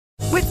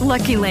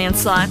Lucky Land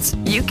Slots,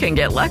 you can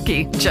get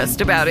lucky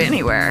just about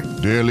anywhere.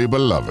 Dearly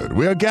beloved,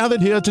 we are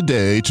gathered here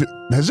today to...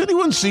 Has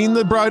anyone seen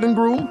the bride and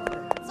groom?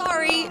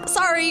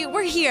 Sorry,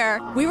 we're here.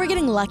 We were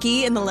getting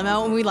lucky in the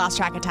limo and we lost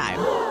track of time.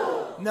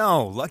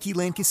 No, Lucky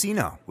Land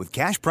Casino, with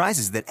cash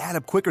prizes that add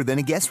up quicker than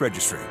a guest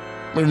registry.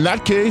 In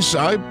that case,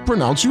 I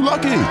pronounce you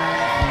lucky.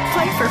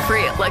 Play for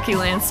free at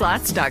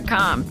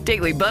LuckyLandSlots.com.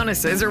 Daily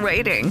bonuses are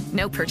waiting.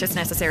 No purchase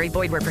necessary.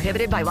 Void where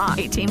prohibited by law.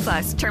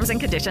 18+. Terms and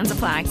conditions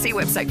apply. See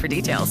website for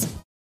details.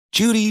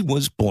 Judy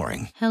was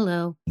boring.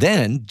 Hello.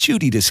 Then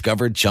Judy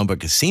discovered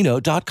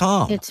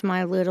ChumbaCasino.com. It's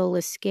my little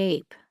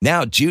escape.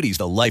 Now Judy's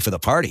the life of the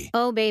party.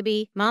 Oh,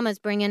 baby, mama's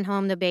bringing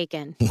home the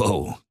bacon.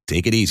 Whoa,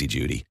 take it easy,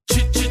 Judy.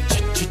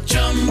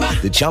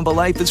 The Chumba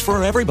life is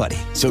for everybody.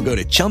 So go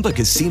to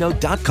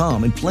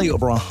ChumbaCasino.com and play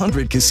over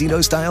 100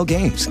 casino-style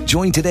games.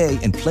 Join today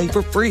and play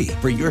for free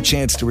for your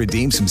chance to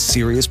redeem some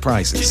serious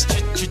prizes.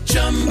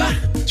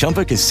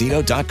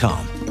 ChumbaCasino.com.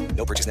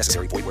 No purchase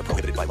necessary. Void where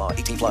prohibited by law.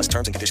 18+.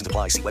 Terms and conditions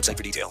apply. See website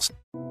for details.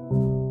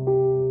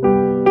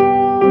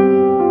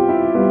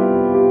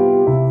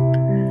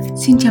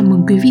 Xin chào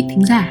mừng quý vị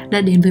thính giả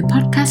đã đến với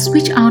podcast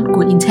Switch On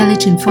của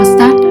Intelligent for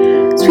Start.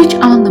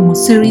 Switch On là một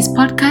series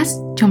podcast,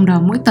 trong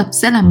đó mỗi tập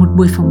sẽ là một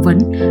buổi phỏng vấn,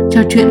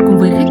 trò chuyện cùng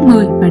với khách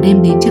mời và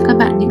đem đến cho các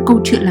bạn những câu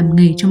chuyện làm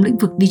nghề trong lĩnh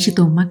vực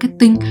digital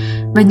marketing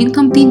và những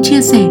thông tin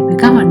chia sẻ về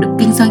các hoạt động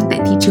kinh doanh tại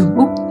thị trường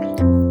Úc.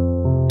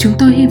 Chúng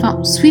tôi hy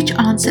vọng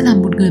Switch On sẽ là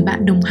một người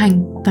bạn đồng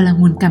hành và là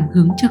nguồn cảm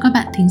hứng cho các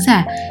bạn thính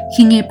giả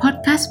khi nghe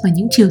podcast vào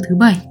những chiều thứ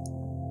Bảy.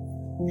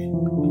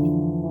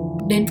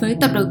 Đến với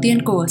tập đầu tiên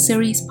của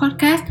series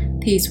podcast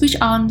thì Switch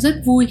On rất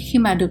vui khi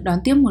mà được đón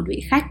tiếp một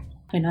vị khách,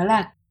 phải nói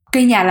là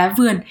cây nhà lá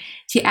vườn,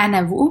 chị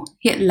Anna Vũ,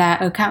 hiện là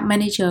Account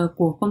Manager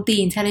của công ty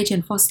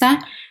Intelligent for Start.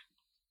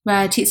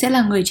 Và chị sẽ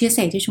là người chia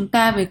sẻ cho chúng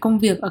ta về công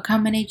việc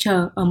Account Manager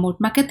ở một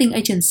marketing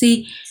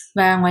agency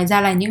và ngoài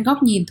ra là những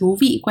góc nhìn thú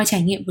vị qua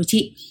trải nghiệm của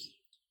chị.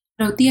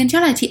 Đầu tiên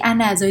chắc là chị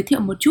Anna giới thiệu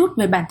một chút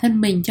về bản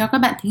thân mình cho các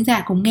bạn thính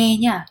giả cùng nghe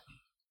nhé.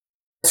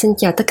 Xin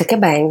chào tất cả các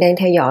bạn đang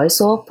theo dõi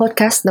số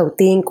podcast đầu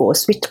tiên của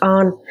Switch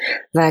On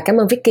và cảm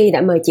ơn Vicky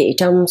đã mời chị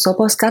trong số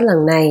podcast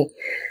lần này.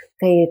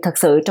 Thì thật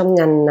sự trong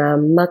ngành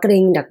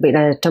marketing, đặc biệt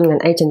là trong ngành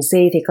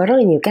agency thì có rất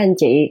là nhiều các anh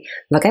chị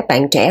và các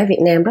bạn trẻ Việt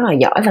Nam rất là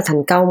giỏi và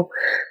thành công.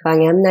 Và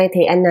ngày hôm nay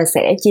thì Anna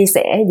sẽ chia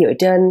sẻ dựa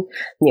trên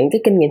những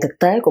cái kinh nghiệm thực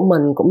tế của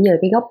mình cũng như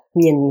cái góc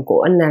nhìn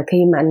của Anna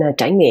khi mà Anna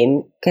trải nghiệm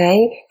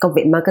cái công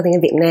việc marketing ở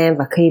Việt Nam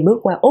và khi bước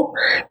qua Úc,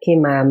 khi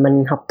mà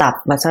mình học tập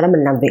và sau đó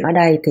mình làm việc ở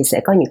đây thì sẽ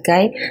có những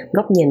cái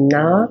góc nhìn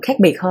nó khác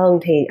biệt hơn.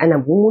 Thì Anna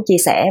muốn chia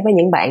sẻ với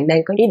những bạn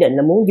đang có ý định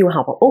là muốn du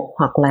học ở Úc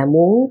hoặc là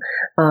muốn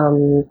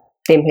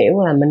tìm hiểu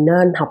là mình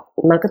nên học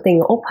marketing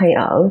ở Úc hay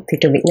ở thị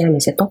trường Việt Nam thì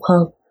sẽ tốt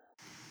hơn.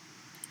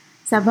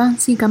 Dạ vâng,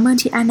 xin cảm ơn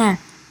chị Anna.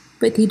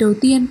 Vậy thì đầu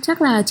tiên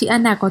chắc là chị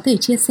Anna có thể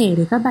chia sẻ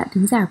để các bạn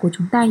thính giả của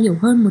chúng ta hiểu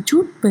hơn một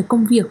chút về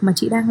công việc mà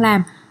chị đang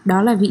làm,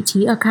 đó là vị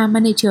trí Account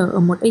Manager ở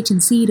một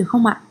agency được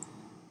không ạ?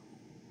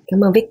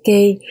 Cảm ơn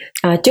Vicky.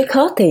 Trước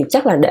hết thì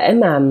chắc là để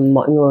mà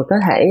mọi người có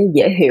thể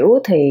dễ hiểu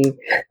thì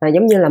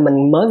giống như là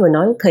mình mới vừa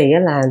nói thì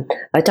là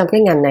ở trong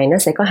cái ngành này nó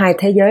sẽ có hai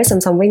thế giới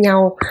song song với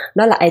nhau,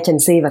 đó là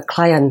agency và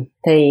client.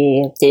 Thì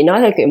chị nói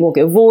theo một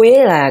kiểu vui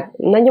ấy là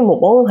nó như một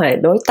mối quan hệ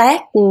đối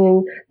tác.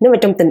 Nếu mà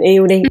trong tình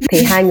yêu đi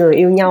thì hai người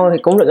yêu nhau thì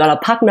cũng được gọi là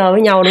partner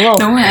với nhau, đúng không?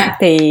 Đúng rồi.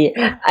 Thì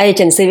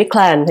agency với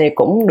client thì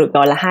cũng được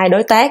gọi là hai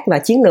đối tác, và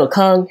chiến lược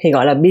hơn thì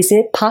gọi là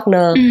business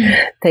partner.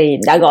 Thì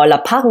đã gọi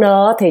là partner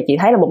thì chị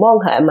thấy là một mối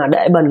quan hệ mà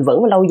để bền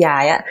vững và lâu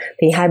dài á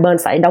thì hai bên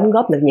phải đóng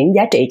góp được những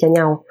giá trị cho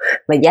nhau,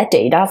 và giá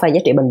trị đó phải giá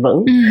trị bền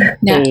vững.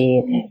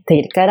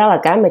 Thì cái đó là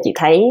cái mà chị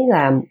thấy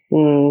là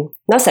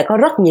nó sẽ có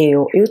rất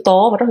nhiều yếu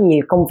tố và rất nhiều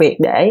công việc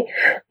để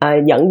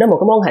dẫn đến một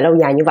cái mối quan hệ lâu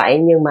dài như vậy,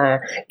 nhưng mà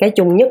cái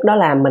chung nhất đó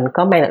là mình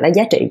có mang lại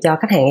giá trị cho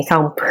khách hàng hay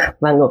không,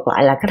 và ngược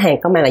lại là khách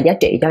hàng có mang lại giá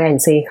trị cho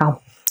agency hay không.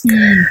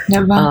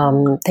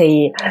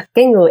 Thì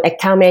cái người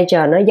account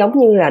manager nó giống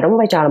như là đóng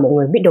vai trò là một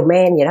người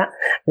middleman vậy đó,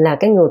 là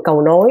cái người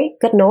cầu nối,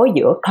 kết nối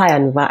giữa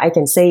client và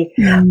agency.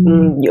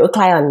 Giữa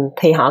client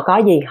thì họ có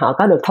gì? Họ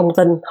có được thông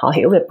tin, họ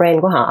hiểu về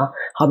brand của họ,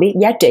 họ biết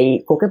giá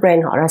trị của cái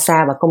brand họ ra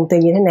sao và công ty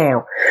như thế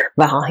nào,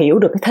 và họ hiểu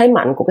được cái thế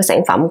mạnh của cái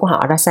sản phẩm của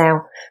họ ra sao.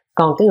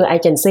 Còn cái người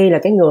agency là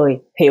cái người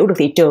hiểu được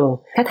thị trường,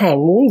 khách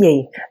hàng muốn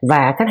gì,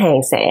 và khách hàng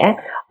sẽ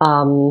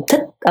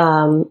thích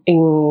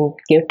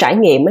kiểu trải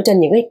nghiệm ở trên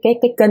những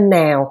cái kênh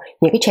nào,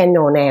 những cái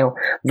channel nào,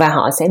 và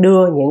họ sẽ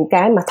đưa những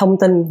cái mà thông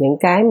tin, những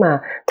cái mà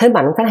thế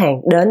mạnh của khách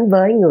hàng đến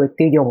với người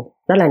tiêu dùng,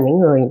 đó là những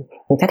người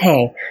khách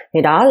hàng.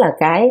 Thì đó là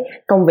cái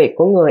công việc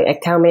của người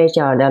account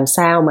manager, làm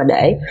sao mà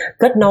để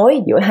kết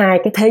nối giữa hai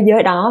cái thế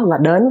giới đó và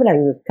đến với là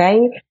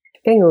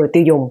cái người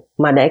tiêu dùng,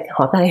 mà để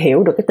họ có thể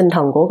hiểu được cái tinh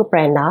thần của cái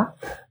brand đó.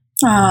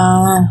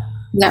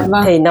 Dạ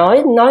vâng. Thì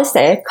nói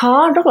sẽ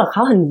rất là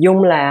khó hình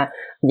dung là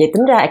vậy,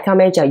 tính ra account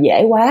manager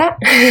dễ quá.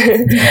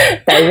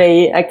 Tại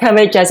vì account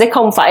manager sẽ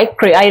không phải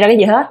create ra cái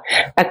gì hết.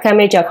 Account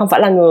manager không phải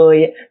là người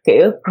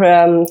kiểu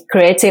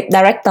creative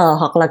director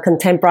hoặc là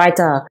content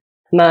writer,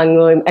 mà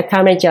người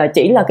account manager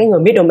chỉ là cái người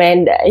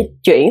middleman để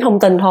chuyển thông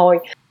tin thôi.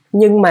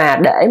 Nhưng mà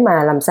để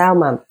mà làm sao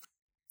mà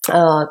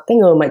cái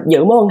người mà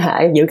giữ mối quan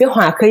hệ, giữ cái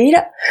hòa khí đó,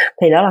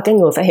 thì đó là cái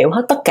người phải hiểu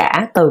hết tất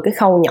cả từ cái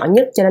khâu nhỏ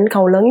nhất cho đến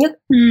khâu lớn nhất.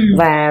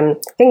 Và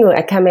cái người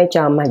account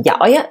manager mà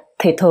giỏi á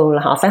thì thường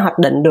là họ phải hoạch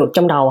định được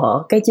trong đầu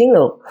họ cái chiến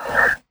lược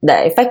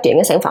để phát triển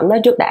cái sản phẩm đó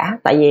trước đã.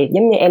 Tại vì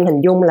giống như em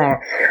hình dung là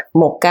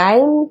một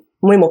cái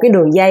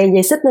đường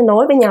dây xích nó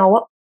nối với nhau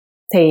á,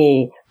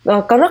 thì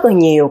có rất là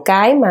nhiều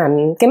cái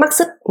mắt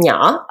xích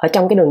nhỏ ở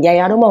trong cái đường dây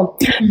đó, đúng không?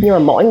 Nhưng mà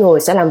mỗi người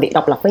sẽ làm việc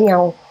độc lập với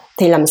nhau,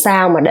 thì làm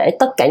sao mà để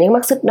tất cả những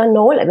mắt xích đó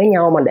nối lại với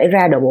nhau mà để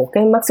ra được một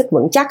cái mắt xích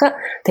vững chắc á,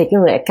 thì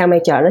cái người account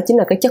manager nó chính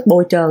là cái chất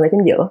bôi trơn ở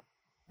chính giữa.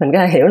 Mình có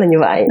thể hiểu là như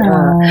vậy.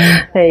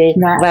 Thì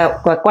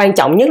và quan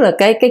trọng nhất là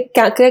cái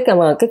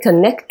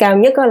connect cao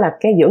nhất đó là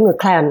cái giữa người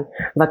client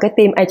và cái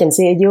team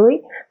agency ở dưới.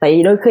 Tại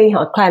vì đôi khi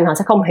client họ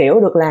sẽ không hiểu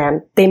được là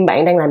team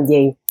bạn đang làm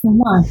gì. Đúng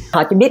rồi.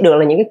 Họ chỉ biết được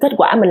là những cái kết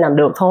quả mình làm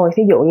được thôi.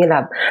 Ví dụ như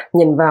là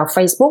nhìn vào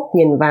Facebook,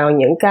 nhìn vào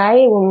những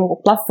cái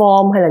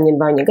platform, hay là nhìn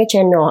vào những cái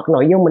channel hoặc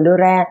nội dung mình đưa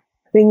ra.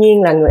 Tuy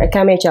nhiên là người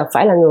account manager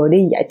phải là người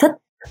đi giải thích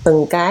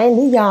từng cái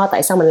lý do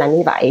tại sao mình làm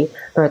như vậy,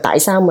 rồi tại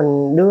sao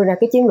mình đưa ra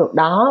cái chiến lược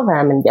đó,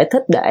 và mình giải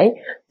thích để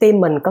team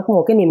mình có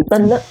một cái niềm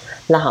tin đó,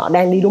 là họ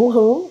đang đi đúng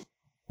hướng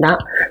đó.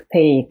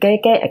 Thì cái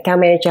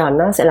account manager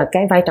nó sẽ là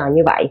cái vai trò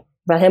như vậy.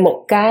 Và thêm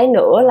một cái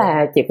nữa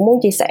là chị cũng muốn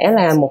chia sẻ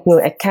là một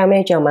người account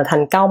manager mà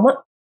thành công á,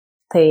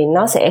 thì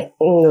nó sẽ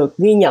được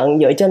ghi nhận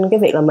dựa trên cái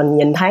việc là mình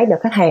nhìn thấy được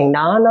khách hàng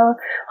đó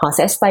họ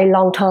sẽ stay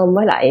long term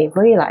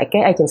với lại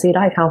cái agency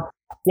đó hay không.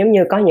 Giống như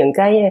có những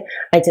cái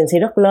agency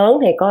rất lớn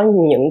thì có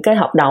những cái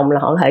hợp đồng là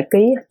họ có thể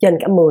ký trên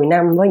cả 10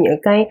 năm với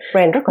những cái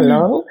brand rất là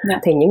lớn.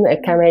 Thì những người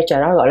account manager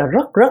đó gọi là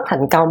rất rất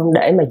thành công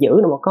để mà giữ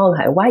được một cái quan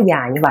hệ quá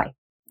dài như vậy.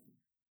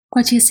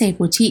 Qua chia sẻ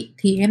của chị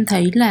thì em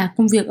thấy là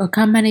công việc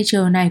account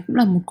manager này cũng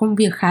là một công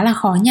việc khá là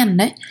khó nhằn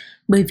đấy.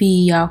 Bởi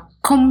vì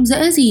không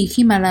dễ gì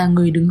khi mà là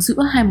người đứng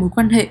giữa hai mối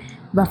quan hệ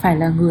và phải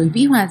là người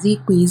vĩ hòa vi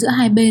quý giữa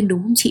hai bên, đúng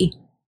không chị?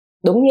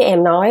 Đúng như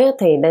em nói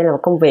thì đây là một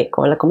công việc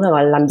gọi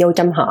là làm dâu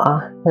trăm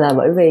họ, là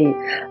bởi vì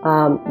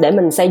để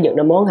mình xây dựng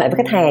được mối quan hệ với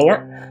khách hàng á,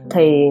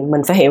 thì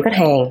mình phải hiểu khách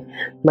hàng,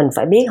 mình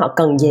phải biết họ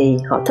cần gì,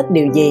 họ thích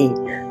điều gì,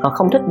 họ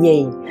không thích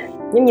gì.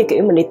 Giống như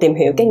kiểu mình đi tìm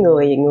hiểu cái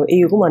người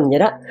yêu của mình vậy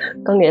đó.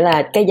 Có nghĩa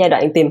là cái giai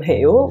đoạn tìm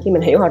hiểu, khi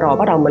mình hiểu họ rồi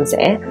bắt đầu mình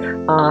sẽ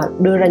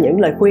đưa ra những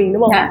lời khuyên,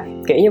 đúng không?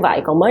 Kiểu như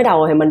vậy. Còn mới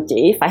đầu thì mình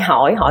chỉ phải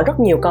hỏi rất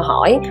nhiều câu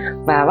hỏi,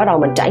 và bắt đầu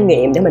mình trải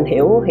nghiệm để mình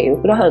hiểu cái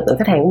đối tượng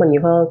khách hàng của mình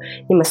nhiều hơn.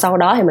 Nhưng mà sau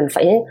đó thì mình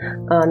phải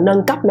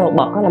nâng cấp một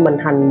bậc, đó là mình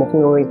thành một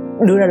người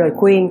đưa ra lời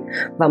khuyên,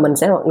 và mình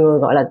sẽ là một người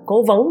gọi là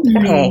cố vấn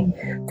khách hàng.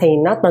 Thì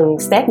nó từng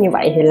step như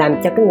vậy thì làm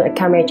cho cái người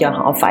account manager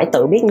họ phải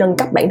tự biết nâng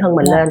cấp bản thân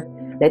mình lên,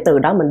 để từ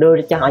đó mình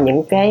đưa cho họ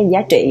những cái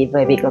giá trị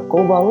về việc là cố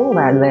vấn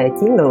và về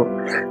chiến lược.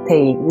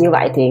 Thì như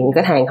vậy thì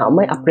khách hàng họ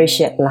mới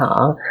appreciate, là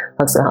họ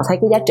thật sự họ thấy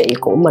cái giá trị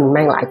của mình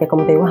mang lại cho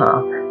công ty của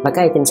họ và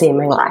cái agency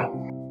mang lại.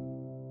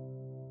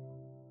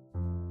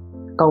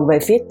 Còn về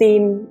phía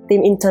team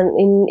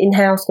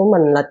in-house của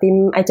mình là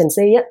team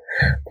agency á,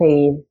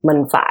 thì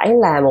mình phải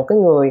là một cái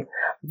người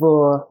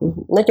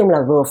nói chung là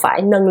vừa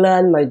phải nâng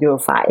lên mà vừa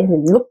phải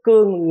lúc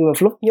cương vừa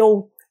lúc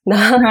nhu. Đó,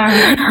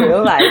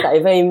 kiểu vậy. Tại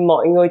vì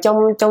mọi người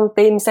trong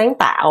team sáng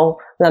tạo,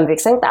 làm việc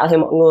sáng tạo thì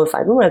mọi người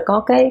phải đúng là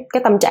có cái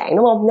tâm trạng,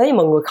 đúng không? Nếu như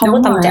mọi người không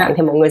có tâm trạng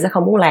thì mọi người sẽ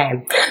không muốn làm,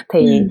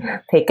 thì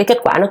cái kết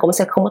quả nó cũng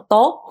sẽ không có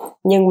tốt.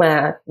 Nhưng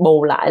mà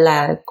bù lại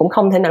là cũng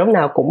không thể nào lúc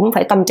nào cũng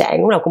phải tâm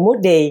trạng, lúc nào cũng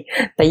moody,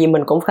 tại vì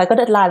mình cũng phải có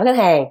deadline với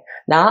khách hàng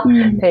đó.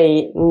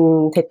 Thì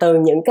từ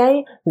những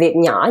cái việc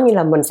nhỏ như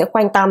là mình sẽ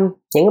quan tâm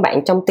những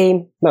bạn trong team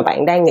mà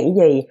bạn đang nghĩ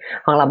gì,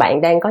 hoặc là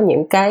bạn đang có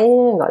những cái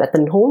gọi là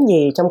tình huống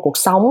gì trong cuộc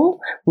sống,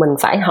 mình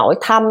phải hỏi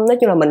thăm. Nói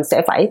chung là mình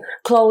sẽ phải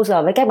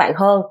closer với các bạn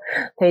hơn.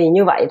 Thì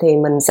như vậy thì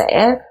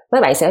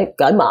mấy bạn sẽ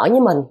cởi mở với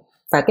mình,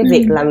 và cái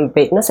việc làm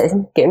việc nó sẽ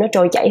kiểu nó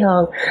trôi chảy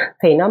hơn.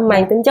 Thì nó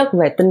mang tính chất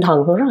về tinh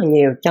thần hơn rất là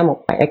nhiều cho một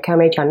bạn account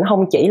manager. Nó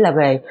không chỉ là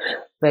về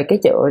cái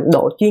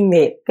độ chuyên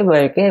nghiệp,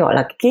 về cái gọi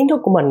là cái kiến thức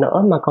của mình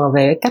nữa, mà còn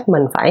về cái cách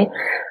mình phải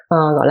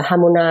gọi là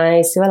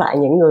harmonize với lại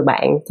những người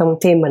bạn trong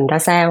team mình ra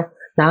sao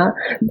đó.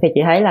 Thì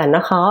chị thấy là nó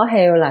khó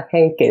theo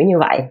kiểu như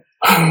vậy.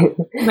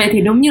 Vậy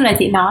thì đúng như là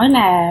chị nói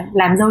là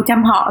làm dâu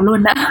trăm họ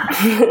luôn đó.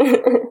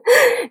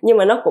 Nhưng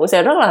mà nó cũng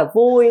sẽ rất là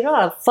vui, rất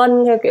là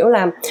fun, theo kiểu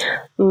là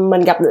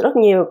mình gặp được rất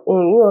nhiều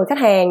những người khách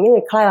hàng, những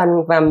người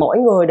client, và mỗi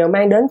người đều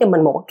mang đến cho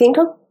mình một kiến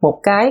thức, một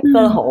cái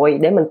cơ hội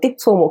để mình tiếp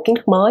thu một kiến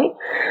thức mới.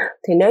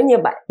 Thì nếu như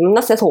bạn,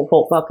 nó sẽ phụ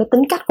thuộc vào cái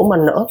tính cách của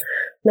mình nữa.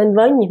 Nên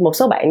với một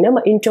số bạn nếu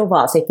mà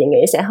introvert thì chị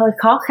nghĩ sẽ hơi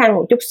khó khăn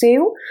một chút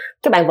xíu.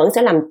 Các bạn vẫn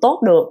sẽ làm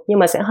tốt được, nhưng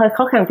mà sẽ hơi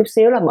khó khăn một chút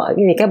xíu, là bởi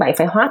vì các bạn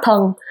phải hóa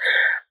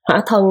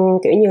thân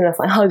kiểu như là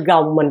phải hơi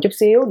gồng mình chút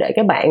xíu, để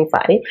các bạn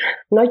phải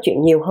nói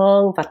chuyện nhiều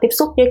hơn và tiếp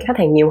xúc với khách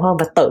hàng nhiều hơn,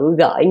 và tự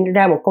gợi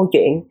ra một câu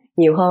chuyện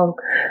nhiều hơn.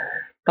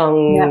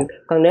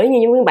 Còn nếu như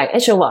những bạn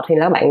extrovert thì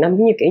là bạn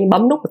giống như kiểu như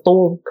bấm nút và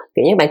tuôn,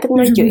 kiểu như bạn thích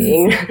nói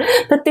chuyện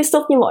thích tiếp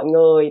xúc với mọi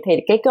người, thì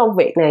cái công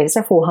việc này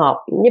sẽ phù hợp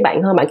với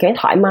bạn hơn, bạn cảm thấy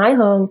thoải mái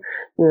hơn,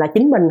 là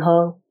chính mình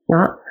hơn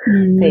đó.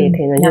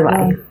 Thì là như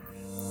vậy.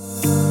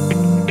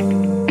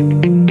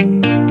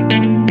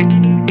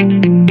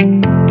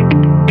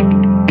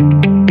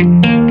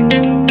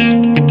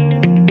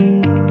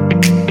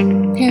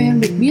 Theo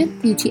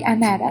thì chị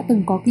Anna đã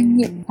từng có kinh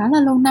nghiệm khá là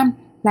lâu năm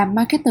làm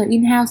marketer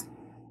in-house.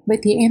 Vậy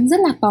thì em rất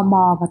là tò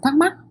mò và thắc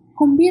mắc,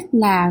 không biết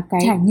là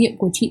cái trải nghiệm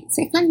của chị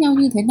sẽ khác nhau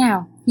như thế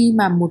nào khi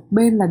mà một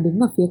bên là đứng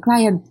ở phía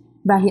client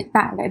và hiện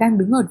tại lại đang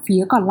đứng ở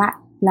phía còn lại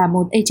là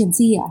một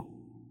agency ạ?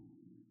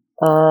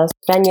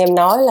 Ra như em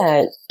nói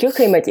là trước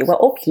khi mà chị qua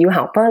Úc chị du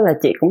học á, là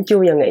chị cũng chưa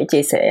bao giờ nghĩ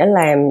chị sẽ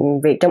làm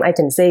việc trong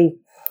agency.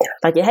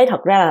 Và chị thấy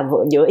thật ra là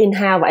giữa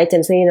in-house và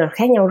agency là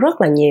khác nhau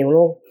rất là nhiều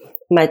luôn.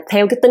 Mà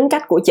theo cái tính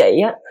cách của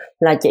chị á,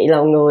 là chị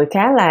là người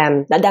khá là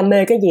đã đam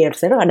mê cái gì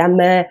sẽ rất là đam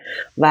mê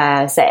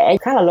và sẽ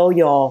khá là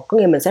loyal, có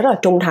nghĩa mình sẽ rất là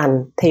trung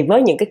thành. Thì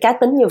với những cái cá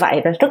tính như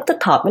vậy rất thích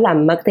hợp với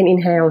làm marketing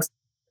in-house.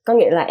 Có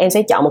nghĩa là em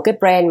sẽ chọn một cái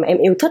brand mà em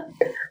yêu thích,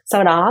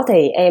 sau đó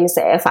thì em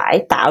sẽ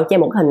phải tạo cho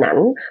em một cái hình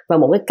ảnh và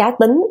một cái cá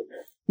tính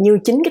như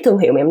chính cái thương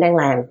hiệu mà em đang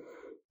làm.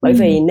 Bởi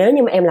vì nếu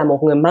như mà em là một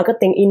người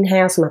marketing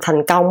in-house mà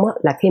thành công á,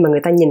 là khi mà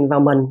người ta nhìn vào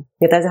mình,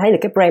 người ta sẽ thấy được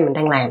cái brand mình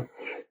đang làm.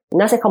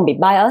 Nó sẽ không bị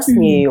bias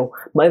nhiều,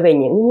 bởi vì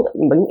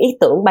những ý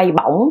tưởng bay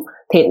bổng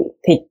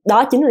thì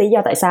đó chính là lý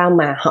do tại sao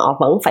mà họ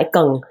vẫn phải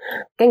cần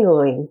cái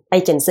người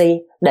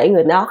agency, để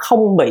người đó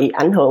không bị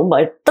ảnh hưởng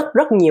bởi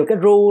rất nhiều cái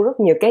rule, rất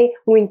nhiều cái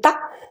nguyên tắc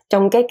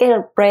trong cái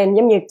brand.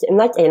 Giống như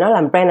chị nói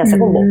làm brand là sẽ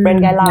có một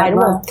brand guideline, đúng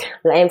không?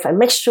 Là em phải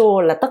make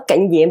sure là tất cả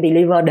những gì em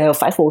deliver đều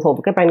phải phụ thuộc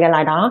vào cái brand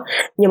guideline đó.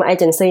 Nhưng mà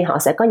agency họ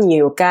sẽ có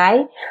nhiều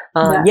cái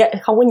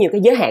không có nhiều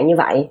cái giới hạn như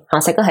vậy, họ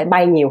sẽ có thể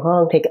bay nhiều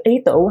hơn, thì cái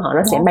ý tưởng của họ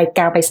nó sẽ bay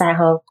cao bay xa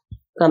hơn.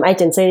 Còn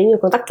agency như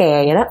con tắc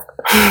kè vậy đó.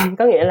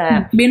 Có nghĩa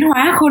là biến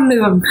hóa khôn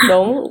lường.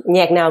 Đúng,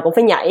 nhạc nào cũng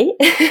phải nhảy.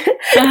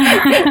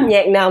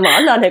 Nhạc nào mở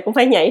lên thì cũng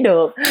phải nhảy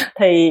được.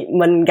 Thì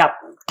mình gặp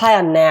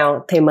client nào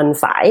thì mình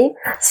phải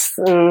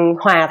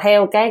hòa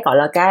theo cái gọi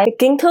là cái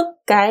kiến thức,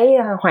 cái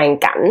hoàn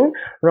cảnh,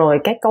 rồi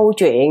cái câu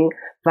chuyện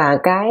và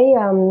cái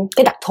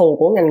đặc thù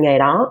của ngành nghề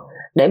đó,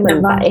 để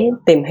mình phải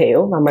tìm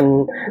hiểu và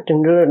mình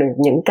đưa được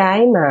những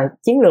cái mà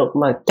chiến lược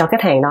mà cho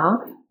khách hàng đó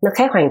nó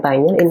khác hoàn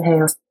toàn với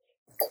in-house.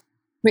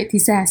 Vậy thì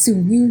giả sử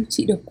như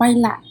chị được quay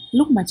lại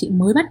lúc mà chị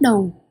mới bắt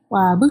đầu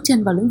bước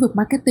chân vào lĩnh vực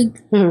marketing,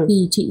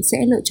 thì chị sẽ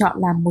lựa chọn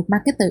làm một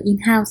marketer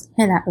in-house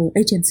hay là ở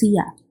agency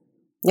ạ?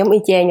 Giống y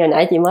chang hồi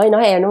nãy chị mới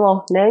nói em, đúng không?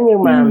 Nếu như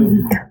mà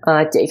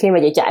chị khi mà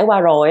chị trải qua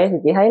rồi ấy, thì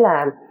chị thấy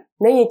là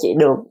nếu như chị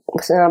được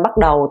bắt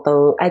đầu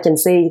từ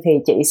agency thì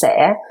chị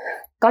sẽ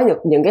có được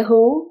những cái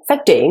hướng phát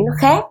triển nó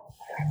khác.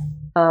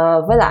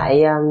 Với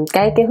lại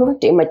cái hướng phát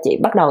triển mà chị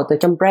bắt đầu từ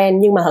trong brand,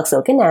 nhưng mà thật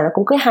sự cái nào nó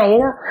cũng có hay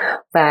đó,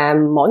 và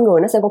mỗi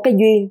người nó sẽ có cái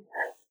duyên.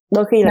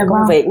 Đôi khi là công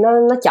việc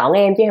nó chọn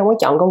em chứ không có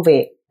chọn công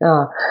việc.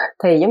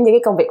 Thì giống như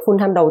cái công việc full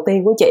time đầu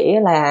tiên của chị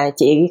là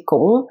chị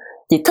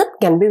thích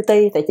ngành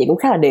beauty, tại chị cũng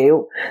khá là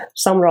điệu.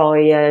 Xong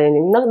rồi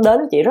nó đến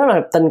với chị rất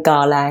là tình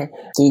cờ là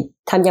chị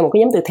tham gia một cái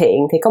nhóm từ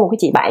thiện, thì có một cái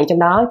chị bạn trong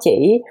đó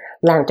chỉ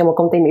làm trong một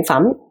công ty mỹ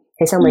phẩm.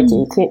 Thì xong rồi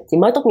chị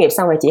mới tốt nghiệp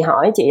xong rồi chị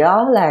hỏi chị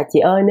đó là chị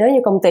ơi, nếu như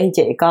công ty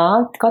chị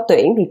có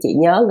tuyển thì chị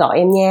nhớ gọi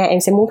em nha, em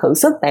sẽ muốn thử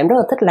sức, tại em rất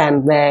là thích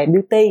làm về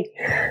beauty.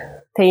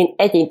 Thì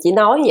chị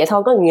nói như vậy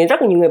thôi. Có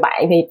rất là nhiều người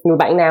bạn, thì người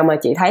bạn nào mà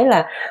chị thấy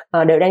là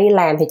đều đang đi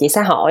làm thì chị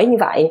sẽ hỏi như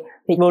vậy.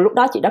 Thì vừa lúc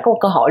đó chị đã có một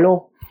cơ hội luôn,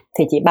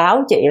 thì chị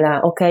báo chị là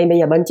ok, bây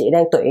giờ bên chị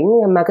đang tuyển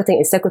marketing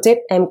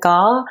executive, em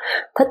có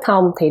thích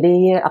không thì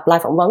đi apply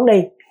phỏng vấn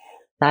đi.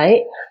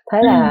 Đấy, thế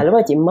là lúc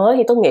đó chị mới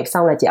khi tốt nghiệp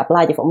xong là chị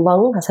apply, chị phỏng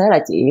vấn. Thế là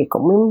chị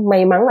cũng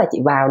may mắn là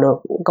chị vào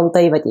được công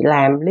ty và chị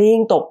làm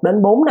liên tục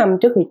đến 4 năm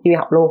trước khi đi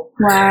học luôn.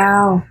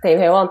 Wow. Thì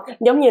hiểu không?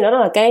 Giống như nó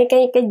là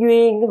cái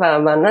duyên và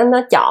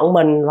nó chọn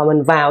mình và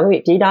mình vào cái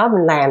vị trí đó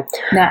mình làm.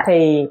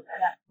 Thì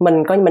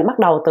mình coi như mình bắt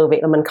đầu từ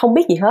việc là mình không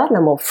biết gì hết, là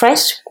một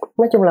fresh,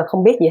 nói chung là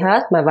không biết gì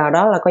hết, mà vào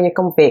đó là coi như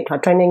công việc họ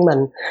training mình.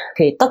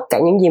 Thì tất cả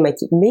những gì mà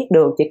chị biết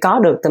được, chị có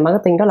được từ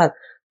marketing đó là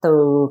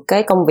từ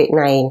cái công việc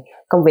này,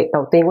 công việc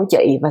đầu tiên của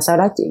chị, và sau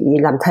đó chị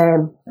làm thêm.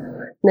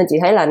 Nên chị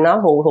thấy là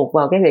nó phụ thuộc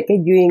vào cái việc cái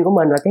duyên của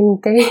mình và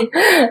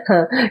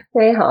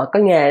cái họ có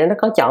nghề nó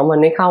có chọn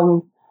mình hay không.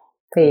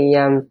 Thì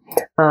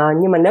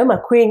nhưng mà nếu mà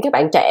khuyên các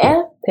bạn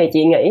trẻ thì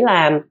chị nghĩ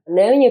là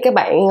nếu như các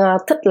bạn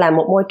thích làm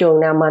một môi trường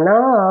nào mà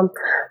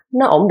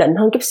nó ổn định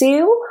hơn chút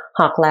xíu,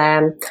 hoặc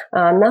là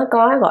nó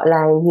có gọi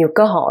là nhiều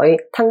cơ hội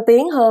thăng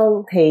tiến hơn,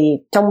 thì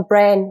trong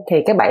brand thì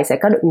các bạn sẽ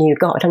có được nhiều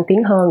cơ hội thăng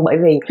tiến hơn. Bởi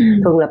vì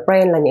thường là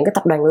brand là những cái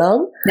tập đoàn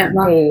lớn,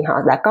 thì họ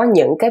đã có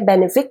những cái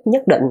benefit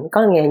nhất định,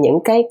 có những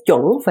cái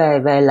chuẩn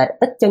về lợi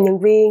ích cho nhân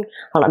viên,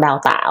 hoặc là đào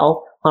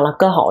tạo, hoặc là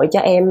cơ hội cho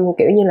em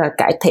kiểu như là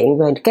cải thiện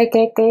về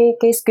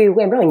cái skill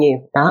của em rất là nhiều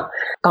đó.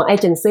 Còn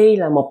agency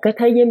là một cái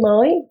thế giới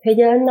mới, thế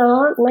giới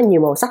nó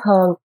nhiều màu sắc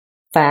hơn,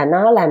 và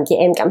nó làm cho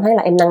em cảm thấy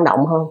là em năng động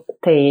hơn.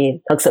 Thì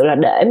thật sự là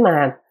để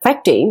mà phát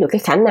triển được cái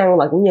khả năng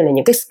và cũng như là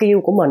những cái skill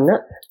của mình á,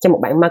 cho một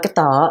bạn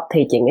marketer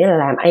thì chị nghĩ là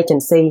làm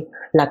agency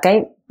là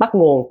cái bắt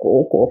nguồn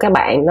của các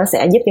bạn. Nó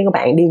sẽ giúp cho các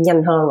bạn đi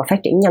nhanh hơn và phát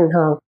triển nhanh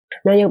hơn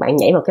nếu như các bạn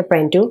nhảy vào cái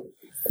brand trước.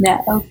 Dạ,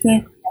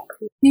 ok.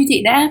 Như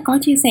chị đã có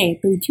chia sẻ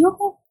từ trước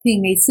ấy, thì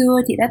ngày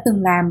xưa chị đã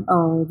từng làm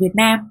ở Việt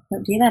Nam,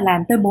 thậm chí là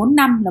làm tới 4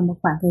 năm, là một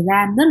khoảng thời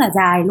gian rất là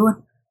dài luôn.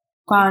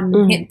 Còn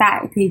hiện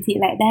tại thì chị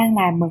lại đang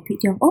làm ở thị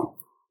trường Úc.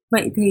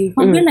 Vậy thì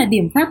không biết là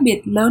điểm khác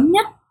biệt lớn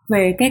nhất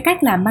về cái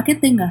cách làm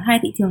marketing ở hai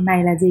thị trường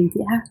này là gì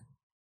chị ha?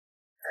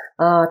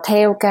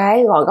 theo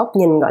cái góc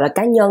nhìn gọi là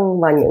cá nhân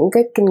và những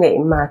cái kinh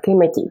nghiệm mà khi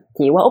mà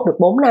chị qua Úc được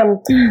 4 năm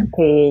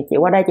thì chị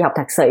qua đây chị học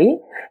thạc sĩ.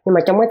 Nhưng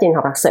mà trong quá trình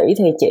học thạc sĩ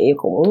thì chị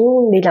cũng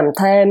đi làm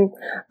thêm,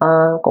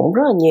 cũng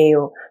rất là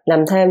nhiều,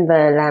 làm thêm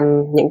về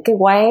làm những cái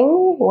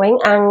quán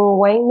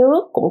ăn, quán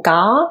nước cũng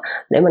có,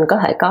 để mình có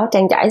thể có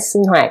trang trải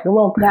sinh hoạt, đúng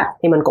không?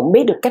 Thì mình cũng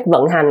biết được cách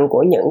vận hành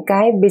của những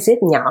cái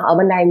business nhỏ ở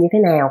bên đây như thế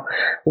nào.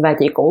 Và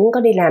chị cũng có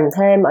đi làm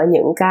thêm ở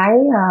những cái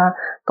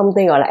công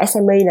ty gọi là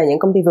SME, là những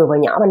công ty vừa và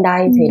nhỏ bên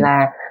đây. Thì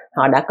là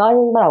họ đã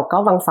bắt đầu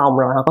có văn phòng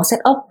rồi, họ có set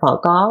up, họ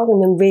có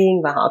nhân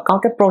viên và họ có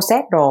cái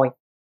process rồi.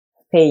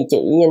 Thì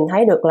chị nhìn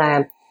thấy được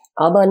là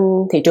ở bên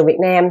thị trường Việt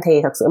Nam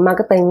thì thật sự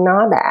marketing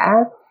nó đã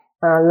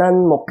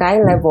lên một cái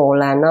level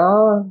là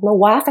nó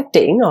quá phát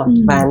triển rồi,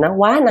 và nó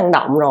quá năng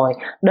động rồi,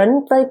 đến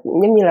tới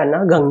giống như là nó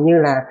gần như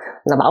là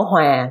bão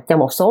hòa cho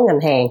một số ngành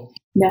hàng.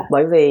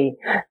 Bởi vì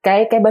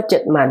cái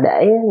budget mà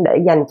để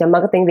dành cho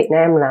marketing Việt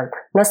Nam là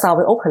nó so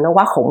với Úc thì nó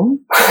quá khủng.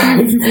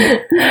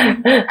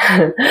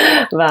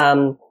 Và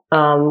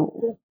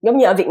giống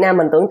như ở Việt Nam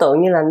mình tưởng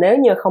tượng như là nếu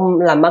như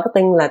không làm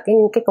marketing là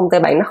cái công ty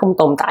bạn nó không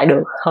tồn tại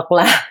được, hoặc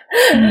là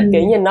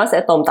kiểu như nó sẽ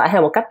tồn tại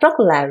theo một cách rất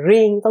là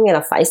riêng, có nghĩa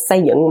là phải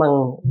xây dựng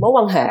bằng mối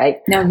quan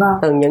hệ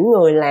từ những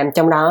người làm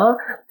trong đó.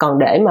 Còn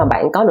để mà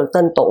bạn có được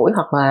tên tuổi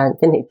hoặc là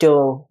trên thị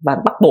trường và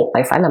bắt buộc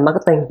bạn phải làm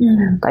marketing,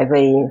 tại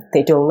vì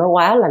thị trường nó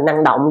quá là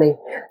năng động đi,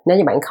 nếu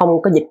như bạn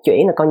không có dịch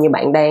chuyển là coi như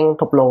bạn đang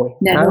thụt lùi.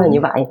 Nó là như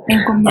vậy.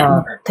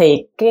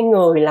 Thì cái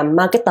người làm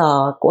marketer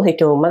của thị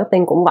trường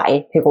marketing cũng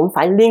vậy, thì cũng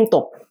phải liên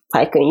tục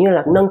phải kiểu như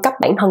là nâng cấp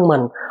bản thân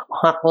mình,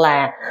 hoặc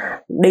là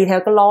đi theo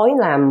cái lối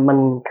là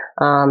mình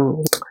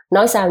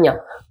nói sao nhỉ,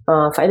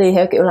 phải đi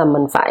theo kiểu là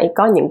mình phải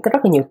có những cái rất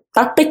là nhiều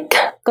tactic,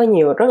 có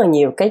rất là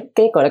nhiều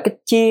cái gọi là cái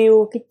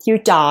chiêu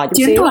trò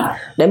chút xíu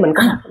để mình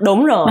có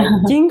đúng rồi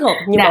chiến thuật,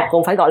 nhưng mà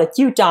cũng phải gọi là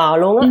chiêu trò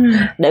luôn á,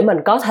 để mình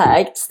có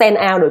thể stand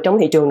out được trong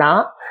thị trường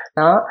đó.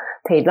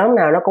 Thì lúc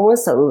nào nó cũng có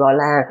sự gọi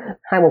là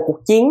một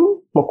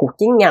cuộc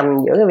chiến ngầm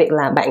giữa cái việc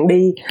là bạn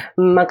đi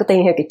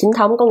marketing theo kiểu chính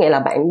thống, có nghĩa là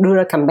bạn đưa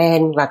ra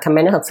campaign và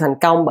campaign nó thật sự thành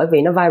công bởi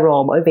vì nó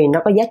viral, bởi vì nó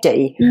có giá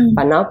trị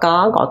và nó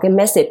có gọi cái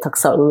message thật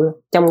sự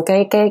trong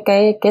cái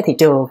thị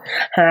trường.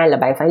 Hai là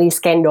bạn phải đi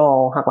scandal,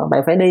 hoặc là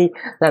bạn phải đi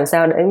làm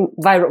sao để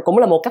viral, cũng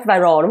là một cách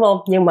viral đúng không,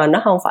 nhưng mà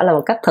nó không phải là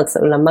một cách thật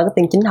sự là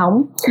marketing chính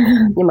thống.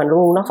 Nhưng mà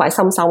luôn nó phải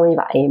song song như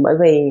vậy, bởi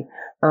vì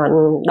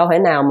đâu thể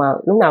nào mà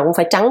lúc nào cũng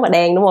phải trắng và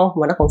đen đúng không,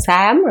 mà nó còn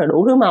xám rồi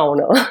đủ thứ màu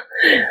nữa.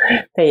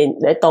 Thì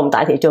để tồn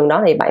tại thị trường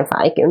đó thì bạn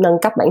phải kiểu nâng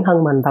cấp bản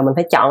thân mình, và mình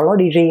phải chọn lối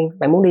đi riêng,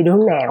 bạn muốn đi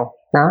hướng nào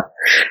đó.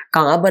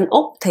 Còn ở bên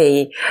Úc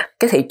thì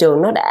cái thị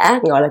trường nó đã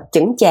gọi là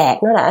chững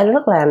chạc, nó đã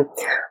rất là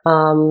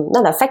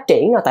nó đã phát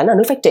triển rồi, tại nó là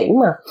nước phát triển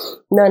mà,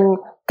 nên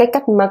cái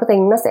cách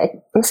marketing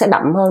nó sẽ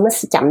đậm hơn, nó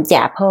sẽ chậm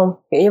chạp hơn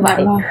kiểu như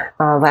vậy.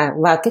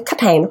 Và cái khách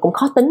hàng nó cũng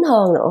khó tính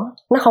hơn nữa.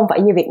 Nó không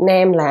phải như Việt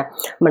Nam là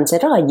mình sẽ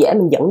rất là dễ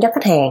mình dẫn dắt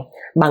khách hàng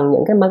bằng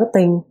những cái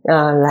marketing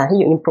là ví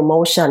dụ như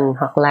promotion,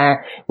 hoặc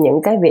là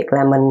những cái việc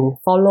là mình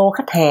follow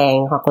khách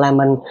hàng, hoặc là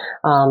mình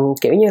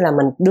kiểu như là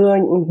mình đưa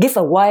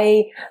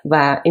giveaway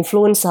và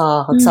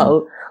influencer thật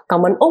sự.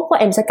 Còn bên Úc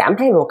em sẽ cảm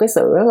thấy một cái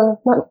sự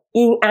nó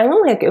yên ắng,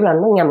 theo kiểu là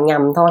nó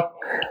ngầm thôi.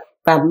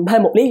 Và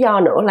thêm một lý do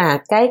nữa là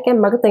cái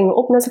marketing của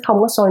Úc nó sẽ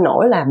không có sôi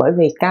nổi, là bởi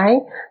vì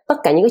tất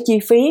cả những cái chi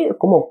phí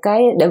của một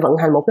cái để vận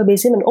hành một cái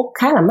business bên Úc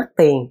khá là mắc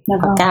tiền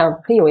và cao.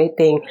 Ví dụ như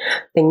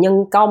tiền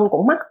nhân công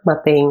cũng mắc, mà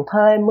tiền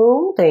thuê mướn,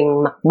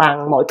 tiền mặt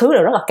bằng, mọi thứ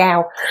đều rất là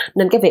cao.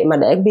 Nên cái việc mà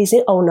để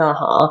business owner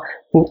họ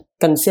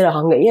consider,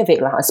 họ nghĩ về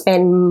việc là họ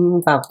spend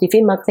vào chi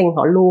phí marketing,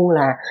 họ luôn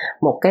là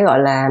một cái gọi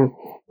là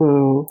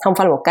không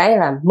phải là một cái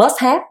là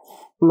must have,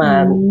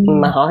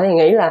 mà họ hay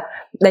nghĩ là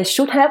they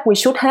should have, we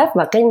should have,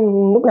 và cái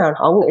lúc nào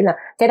họ cũng nghĩ là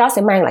cái đó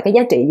sẽ mang lại cái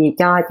giá trị gì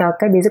cho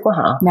cái business của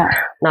họ.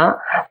 Đó.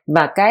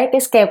 Và cái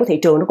scale của thị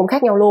trường nó cũng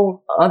khác nhau luôn.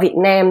 Ở Việt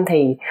Nam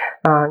thì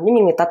giống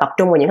như người ta tập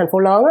trung vào những thành phố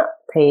lớn á,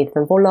 thì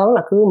thành phố lớn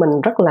là cứ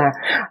mình rất là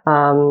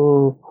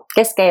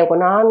cái scale của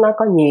nó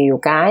có nhiều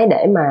cái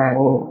để mà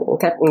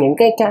những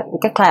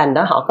cái client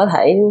đó họ có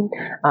thể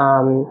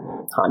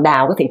họ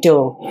đào cái thị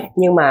trường.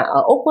 Nhưng mà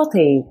ở Úc á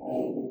thì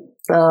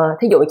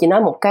thí dụ chị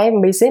nói một cái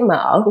business mà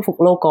ở khu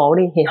vực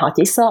local đi, thì họ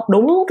chỉ serve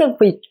đúng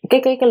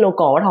cái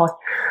local đó thôi.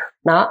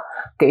 Đó,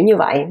 kiểu như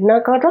vậy. Nó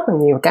có rất là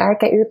nhiều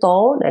cái yếu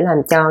tố để làm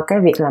cho cái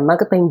việc làm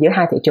marketing giữa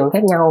hai thị trường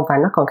khác nhau, và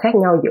nó còn khác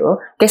nhau giữa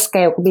cái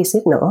scale của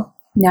business nữa.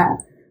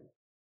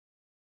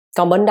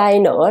 Còn bên đây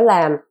nữa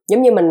là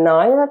giống như mình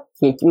nói,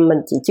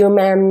 mình chỉ chưa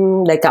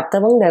đề cập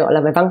tới vấn đề gọi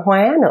là về văn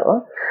hóa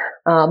nữa.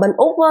 Bên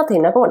Úc á, thì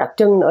nó có một đặc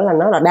trưng nữa là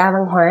nó là đa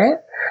văn hóa.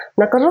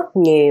 Nó có rất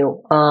nhiều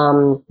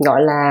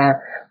gọi là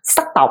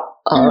sắc tộc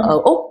ở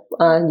Úc,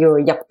 vừa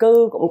nhập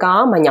cư cũng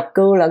có, mà nhập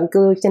cư là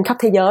cư trên khắp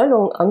thế giới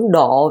luôn. Ấn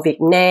Độ, Việt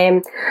Nam,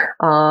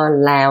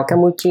 Lào,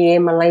 Campuchia,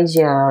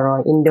 Malaysia,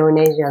 rồi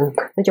Indonesia,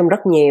 nói chung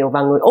rất nhiều.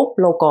 Và người Úc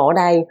local ở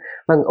đây,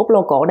 và người Úc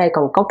local ở đây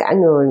còn có cả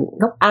người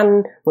gốc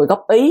Anh, người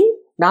gốc Ý,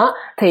 Đó,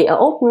 thì ở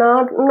Úc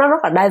nó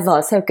rất là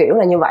diverse theo kiểu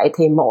là như vậy,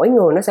 thì mỗi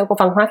người nó sẽ có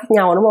văn hóa khác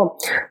nhau, đúng không?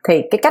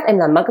 Thì cái cách em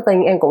làm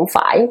marketing em cũng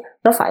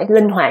phải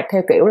linh hoạt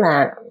theo kiểu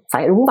là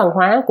phải đúng văn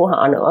hóa của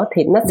họ nữa,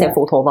 thì nó sẽ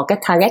phụ thuộc vào cái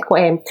target của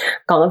em.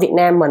 Còn ở Việt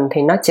Nam mình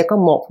thì nó chỉ có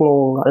một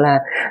nguồn gọi là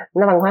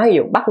nó văn hóa ví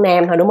dụ Bắc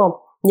Nam thôi, đúng không?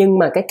 Nhưng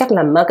mà cái cách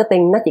làm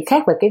marketing nó chỉ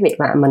khác về cái việc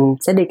là mình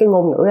sẽ đi cái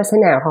ngôn ngữ ra thế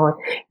nào thôi,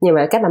 nhưng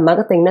mà cách làm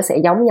marketing nó sẽ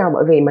giống nhau,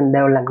 bởi vì mình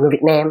đều là người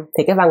Việt Nam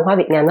thì cái văn hóa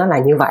Việt Nam nó là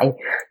như vậy,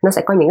 nó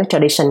sẽ có những cái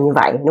tradition như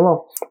vậy, đúng không?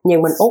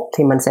 Nhưng bên Úc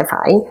thì mình sẽ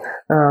phải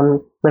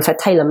mình phải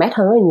tailor made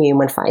hơn rất là nhiều,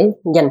 mình phải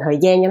dành thời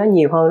gian cho nó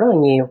nhiều hơn rất là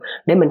nhiều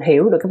để mình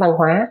hiểu được cái văn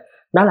hóa.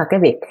 Đó là cái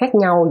việc khác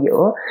nhau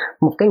giữa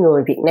một cái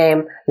người Việt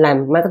Nam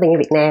làm marketing ở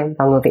Việt Nam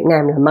và người Việt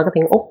Nam làm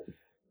marketing ở Úc.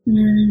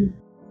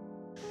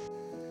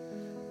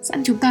 Sẵn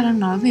chúng ta đang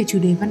nói về chủ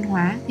đề văn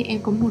hóa thì em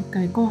có một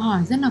cái câu hỏi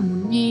rất là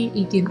muốn nghe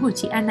ý kiến của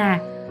chị Anna.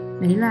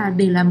 Đấy là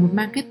để làm một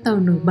marketer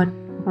nổi bật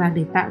hoặc là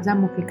để tạo ra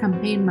một cái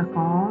campaign mà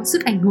có sức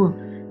ảnh hưởng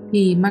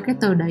thì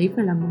marketer đấy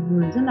phải là một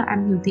người rất là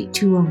am hiểu thị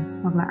trường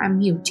hoặc là am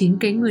hiểu chính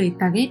cái người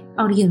target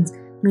audience,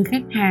 người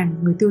khách hàng,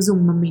 người tiêu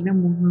dùng mà mình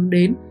đang muốn hướng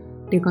đến,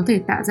 để có thể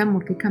tạo ra một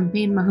cái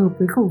campaign mà hợp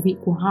với khẩu vị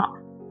của họ.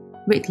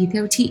 Vậy thì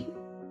theo chị,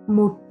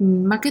 một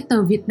marketer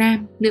Việt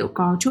Nam liệu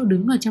có chỗ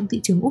đứng ở trong thị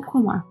trường Úc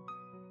không ạ?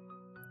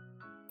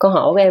 Câu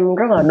hỏi của em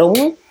rất là đúng,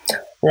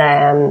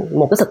 là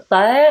một cái thực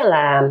tế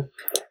là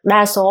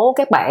đa số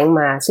các bạn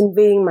mà sinh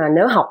viên mà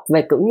nếu học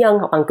về cử nhân,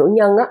 học bằng cử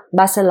nhân á,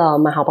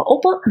 bachelor mà học ở Úc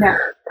á,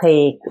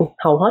 thì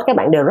hầu hết các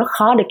bạn đều rất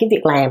khó để kiếm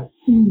việc làm.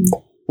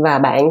 Và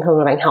bạn thường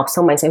là bạn học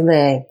xong bạn sẽ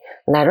về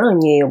là rất là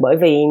nhiều, bởi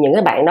vì những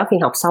cái bạn đó khi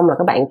học xong là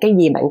các bạn cái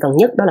gì bạn cần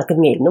nhất đó là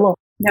kinh nghiệm, đúng không?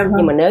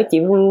 Nhưng mà nếu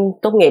chỉ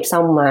tốt nghiệp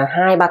xong mà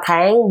 2-3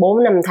 tháng,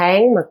 4-5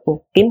 tháng mà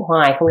kiếm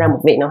hoài không ra một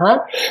việc nào hết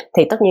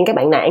thì tất nhiên các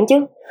bạn nản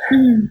chứ.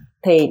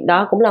 Thì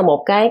đó cũng là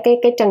một cái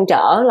trăn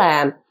trở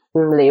là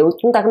liệu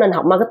chúng ta có nên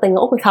học marketing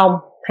ở Úc hay không,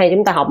 hay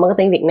chúng ta học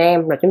marketing ở Việt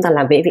Nam rồi chúng ta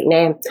làm việc ở Việt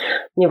Nam.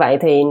 Như vậy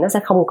thì nó sẽ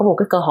không có một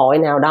cái cơ hội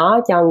nào đó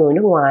cho người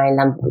nước ngoài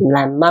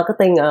làm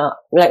marketing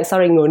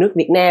người nước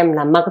Việt Nam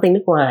làm marketing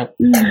nước ngoài.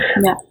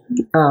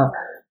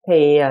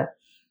 Thì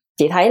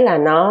chị thấy là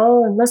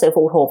nó sẽ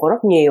phụ thuộc vào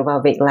rất nhiều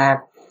vào việc là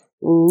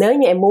nếu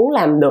như em muốn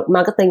làm được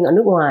marketing ở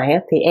nước ngoài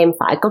á, thì em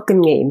phải có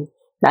kinh nghiệm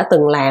đã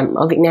từng làm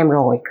ở Việt Nam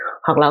rồi,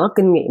 hoặc là có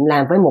kinh nghiệm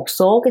làm với một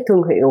số cái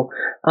thương hiệu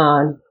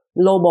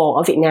global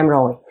ở Việt Nam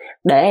rồi,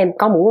 để em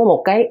có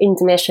một cái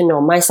international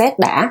mindset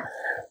đã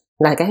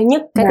là cái thứ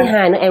nhất. Cái thứ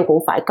hai nữa, em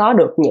cũng phải có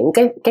được những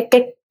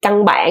cái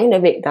căn bản để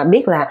việc là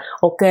biết là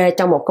ok,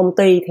 trong một công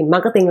ty thì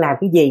marketing làm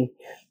cái gì,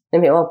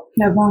 em hiểu không?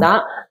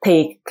 Đó,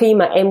 thì khi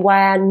mà em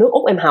qua nước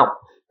Úc em học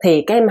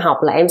thì cái em học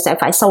là em sẽ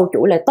phải sâu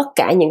chuỗi lại tất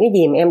cả những cái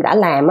gì mà em đã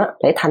làm á,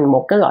 để thành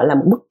một cái gọi là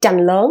một bức tranh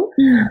lớn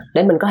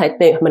để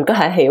mình có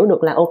thể hiểu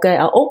được là ok,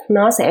 ở Úc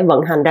nó sẽ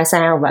vận hành ra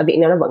sao và ở Việt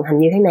Nam nó vận hành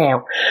như thế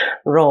nào.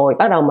 Rồi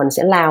bắt đầu mình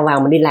sẽ lao vào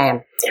mình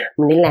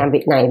đi làm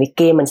việc này việc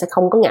kia, mình sẽ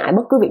không có ngại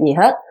bất cứ việc gì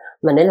hết,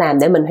 mình để làm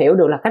để mình hiểu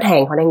được là khách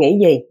hàng họ đang nghĩ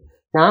gì.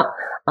 Đó,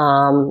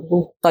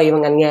 tùy vào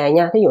ngành nghề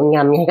nha, ví dụ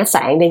ngành nghề khách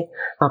sạn đi,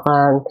 hoặc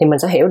thì mình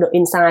sẽ hiểu được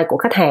insight của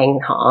khách hàng,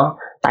 họ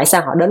tại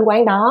sao họ đến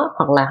quán đó,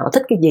 hoặc là họ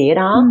thích cái gì ở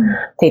đó.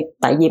 Thì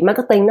tại vì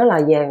marketing nó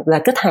là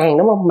khách hàng,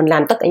 đúng không? Mình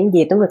làm tất cả những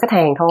gì tới với khách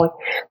hàng thôi,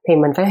 thì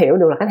mình phải hiểu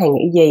được là khách hàng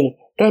nghĩ gì,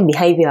 cái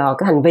behavior,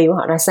 cái hành vi của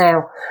họ ra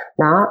sao.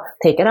 Đó,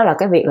 thì cái đó là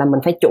cái việc là mình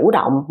phải chủ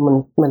động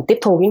mình tiếp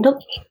thu kiến thức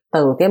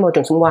từ cái môi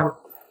trường xung quanh.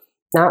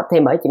 Đó, thì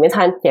bởi chị mới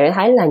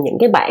thấy là những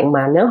cái bạn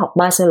mà nếu học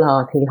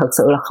bachelor thì thật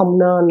sự là không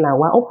nên là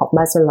qua Úc học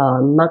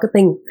bachelor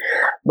marketing,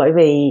 bởi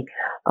vì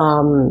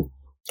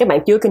các bạn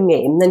chưa kinh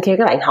nghiệm, nên khi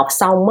các bạn học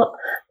xong á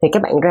thì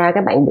các bạn ra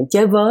các bạn bị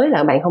chế với là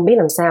các bạn không biết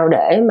làm sao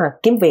để mà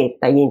kiếm việc.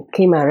 Tại vì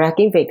khi mà ra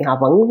kiếm việc thì họ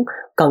vẫn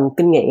cần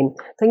kinh nghiệm.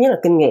 Thứ nhất là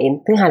kinh nghiệm,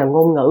 thứ hai là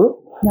ngôn ngữ,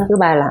 thứ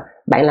ba là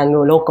bạn là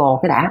người local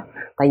cái đã,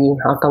 tại vì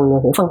họ cần người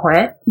hiểu văn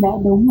hóa.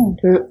 Đúng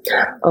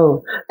rồi.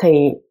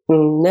 Thì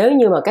nếu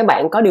như mà các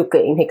bạn có điều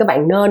kiện thì các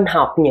bạn nên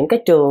học những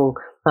cái trường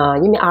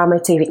giống như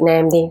RMIT Việt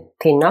Nam đi,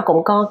 thì nó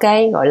cũng có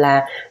cái gọi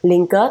là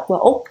liên kết qua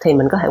Úc, thì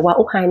mình có thể qua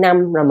Úc 2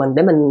 năm rồi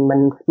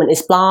mình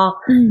explore.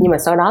 Nhưng mà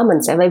sau đó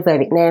mình sẽ phải về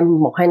Việt Nam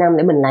 1-2 năm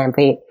để mình làm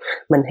việc,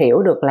 mình hiểu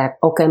được là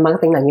ok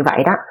marketing là như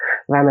vậy đó,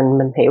 và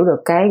mình hiểu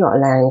được cái gọi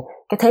là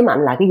cái thế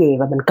mạnh là cái gì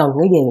và mình cần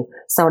cái gì.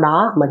 Sau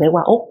đó mình sẽ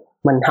qua Úc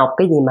mình học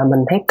cái gì mà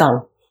mình thấy cần,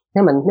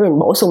 nếu mình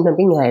bổ sung thêm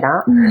cái nghề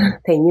đó.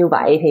 Thì như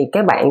vậy thì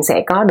các bạn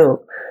sẽ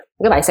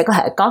có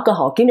thể có cơ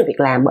hội kiếm được việc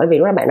làm, bởi vì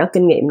lúc đó bạn có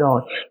kinh nghiệm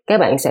rồi, các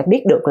bạn sẽ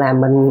biết được là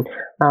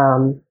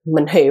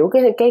mình hiểu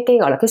cái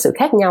gọi là cái sự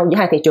khác nhau giữa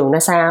hai thị trường ra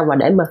sao, và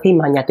để mà khi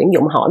mà nhà tuyển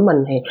dụng hỏi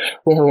mình thì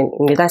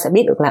người ta sẽ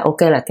biết được là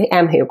ok là cái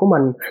am hiểu của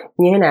mình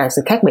như thế nào,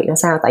 sự khác biệt ra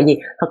sao. Tại vì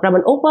thật ra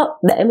bên Úc á,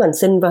 để mình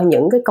xin vào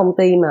những cái công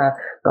ty mà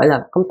gọi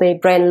là công ty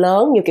brand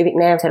lớn như kiểu Việt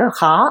Nam sẽ rất là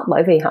khó,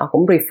 bởi vì họ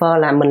cũng prefer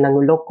là mình là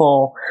người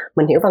local,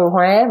 mình hiểu văn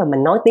hóa và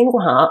mình nói tiếng của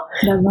họ.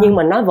 Nhưng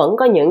mà nó vẫn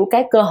có những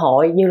cái cơ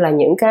hội như là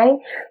những cái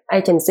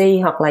agency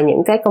hoặc là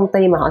những cái công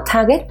ty mà họ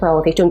target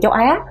vào thị trường châu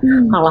Á,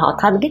 hoặc là họ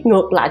target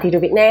ngược lại thị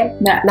trường Việt Nam.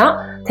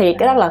 Đó, thì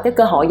cái đó là cái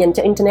cơ hội dành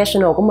cho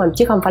international của mình,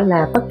 chứ không phải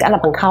là tất cả là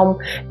bằng không.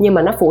 Nhưng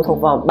mà nó phụ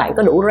thuộc vào bạn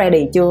có đủ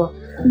ready chưa,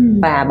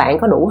 và bạn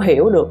có đủ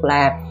hiểu được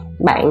là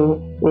bạn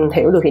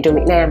hiểu được thị trường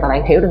Việt Nam và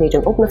bạn hiểu được thị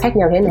trường Úc nó khác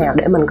nhau thế nào,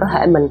 để mình có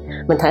thể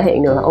mình thể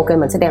hiện được là ok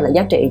mình sẽ đem lại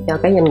giá trị cho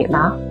cái doanh nghiệp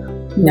đó.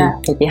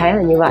 Thì chị thấy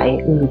là như vậy.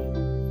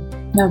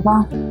 Dạ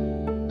vâng.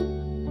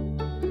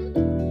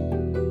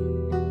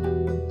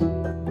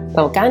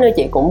 Còn cái nữa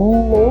chị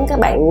cũng muốn các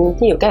bạn,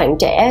 ví dụ các bạn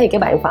trẻ thì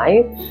các bạn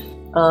phải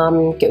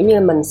kiểu như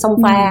mình xông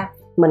pha,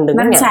 mình đừng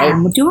ngại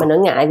một chút. Mình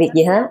đừng ngại việc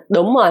gì hết.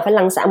 Đúng rồi, phải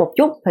lăn xả một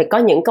chút. Thì có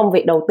những công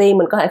việc đầu tiên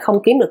mình có thể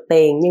không kiếm được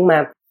tiền, nhưng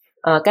mà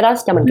cái đó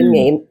cho mình kinh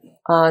nghiệm.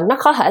 Nó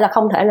có thể là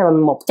không thể là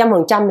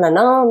 100% là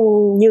nó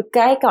như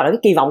cái gọi là cái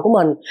kỳ vọng của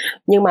mình,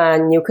 nhưng mà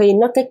nhiều khi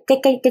nó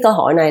cái cơ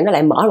hội này nó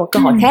lại mở một cơ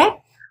hội khác.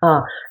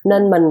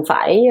 Nên mình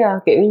phải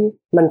kiểu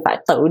mình phải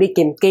tự đi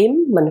tìm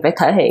kiếm, mình phải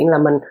thể hiện là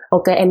mình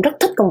ok em rất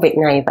thích công việc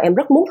này và em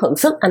rất muốn thử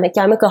sức, anh hãy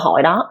cho em cái cơ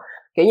hội đó.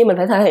 Kiểu như mình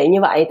phải thể hiện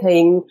như vậy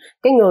thì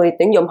cái người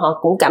tuyển dụng họ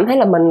cũng cảm thấy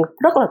là mình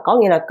rất là có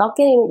nghĩa là có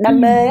cái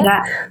đam mê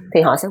á,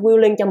 thì họ sẽ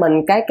willing cho mình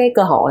cái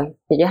cơ hội.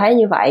 Thì chị thấy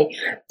như vậy,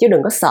 chứ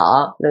đừng có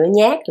sợ, đừng có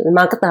nhát.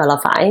 Marketer là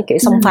phải kiểu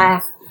xông pha.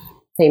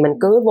 Thì mình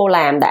cứ vô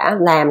làm, đã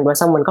làm rồi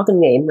xong mình có kinh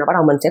nghiệm rồi bắt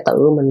đầu mình sẽ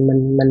tự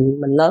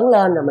mình lớn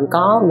lên rồi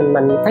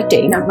mình phát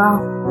triển. Dạ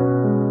vâng.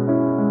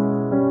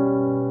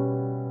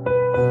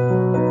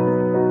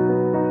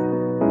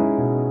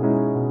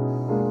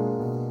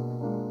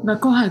 Và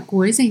câu hỏi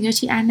cuối dành cho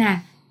chị Anna,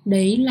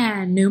 đấy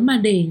là nếu mà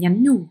để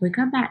nhắn nhủ với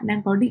các bạn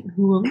đang có định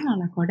hướng hoặc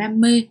là có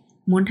đam mê,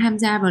 muốn tham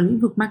gia vào lĩnh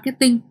vực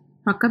marketing,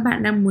 hoặc các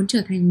bạn đang muốn trở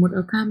thành một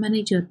account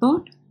manager tốt,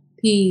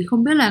 thì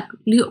không biết là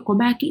liệu có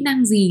 3 kỹ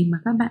năng gì mà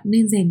các bạn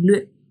nên rèn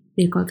luyện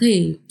để có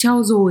thể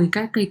trau dồi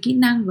các cái kỹ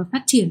năng và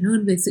phát triển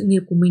hơn về sự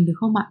nghiệp của mình được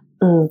không ạ?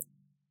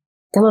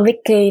 Cảm ơn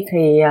Vicky.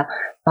 Thì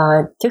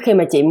trước khi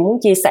mà chị muốn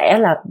chia sẻ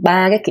là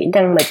 3 cái kỹ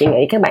năng mà chị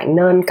nghĩ các bạn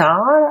nên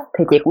có,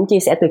 thì chị cũng chia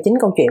sẻ từ chính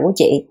câu chuyện của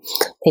chị.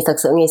 Thì thật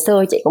sự ngày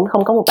xưa chị cũng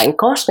không có một bạn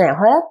coach nào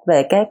hết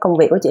về cái công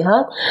việc của chị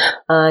hết.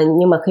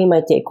 Nhưng mà khi mà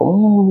chị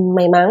cũng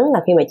may mắn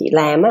là khi mà chị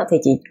làm á, thì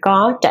chị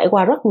có trải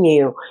qua rất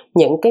nhiều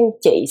những cái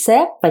chị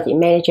sếp và chị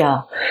manager.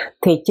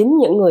 Thì chính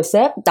những người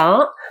sếp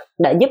đó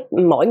đã giúp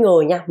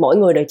mỗi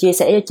người đều chia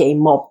sẻ cho chị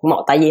một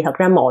tại vì thật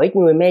ra mỗi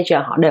người manager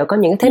họ đều có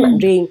những cái thế mạnh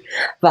riêng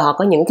và họ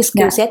có những cái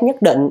skill set nhất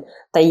định.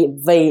 Tại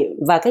vì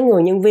và cái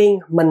người nhân viên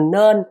mình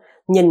nên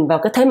nhìn vào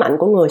cái thế mạnh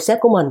của người sếp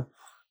của mình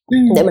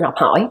để mình học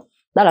hỏi.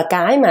 Đó là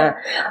cái mà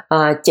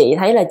chị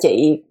thấy là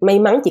chị may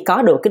mắn chị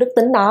có được cái đức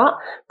tính đó.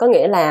 Có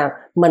nghĩa là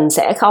mình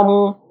sẽ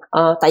không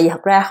tại vì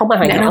thật ra không ai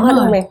hoàn hảo hết,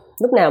 đúng không em?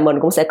 Lúc nào mình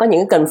cũng sẽ có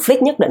những cái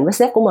conflict nhất định với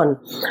sếp của mình.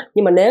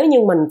 Nhưng mà nếu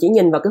như mình chỉ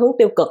nhìn vào cái hướng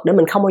tiêu cực để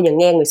mình không bao giờ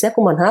nghe người sếp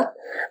của mình hết,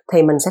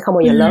 thì mình sẽ không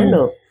bao giờ lớn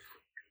được.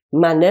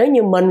 Mà nếu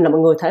như mình là một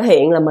người thể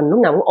hiện là mình lúc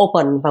nào cũng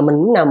open và mình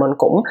lúc nào mình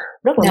cũng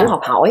rất là muốn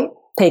học hỏi,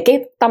 thì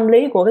cái tâm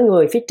lý của cái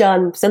người phía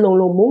trên sẽ luôn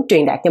luôn muốn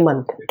truyền đạt cho mình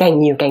càng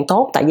nhiều càng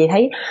tốt. Tại vì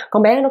thấy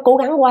con bé nó cố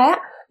gắng quá,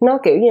 nó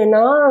kiểu như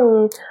nó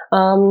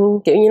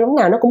kiểu như lúc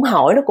nào nó cũng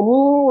hỏi, nó cũng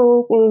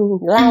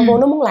lao vô,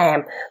 nó muốn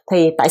làm,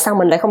 thì tại sao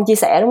mình lại không chia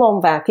sẻ, đúng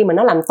không? Và khi mà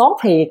nó làm tốt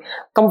thì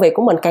công việc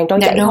của mình càng trôi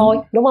chảy thôi,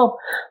 đúng không?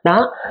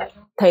 Đó,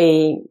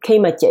 thì khi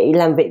mà chị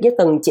làm việc với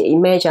từng chị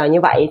manager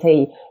như vậy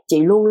thì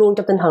chị luôn luôn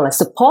trong tinh thần là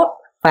support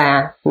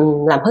và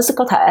làm hết sức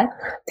có thể.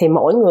 Thì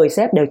mỗi người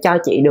sếp đều cho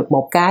chị được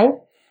một cái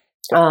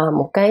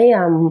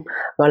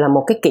gọi là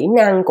một cái kỹ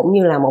năng, cũng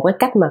như là một cái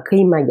cách mà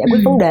khi mà giải quyết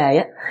vấn đề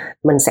á,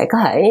 mình sẽ có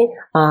thể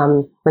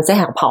mình sẽ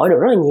học hỏi được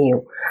rất là nhiều.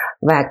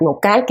 Và một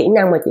cái kỹ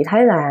năng mà chị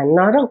thấy là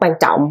nó rất quan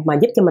trọng mà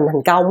giúp cho mình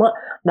thành công á,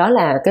 đó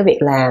là cái việc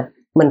là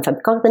mình phải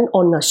có tính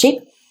ownership.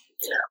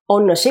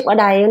 Ownership ở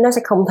đây nó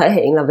sẽ không thể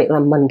hiện là việc là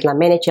mình là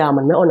manager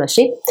mình mới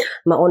ownership,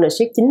 mà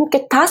ownership chính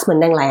cái task mình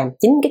đang làm,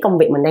 chính cái công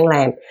việc mình đang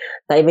làm.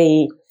 Tại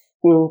vì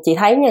chị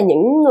thấy nha,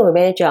 những người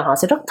manager họ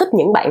sẽ rất thích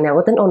những bạn nào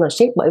có tính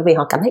ownership, bởi vì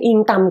họ cảm thấy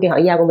yên tâm khi họ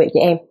giao công việc cho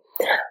em.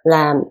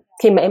 Là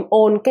khi mà em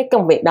own cái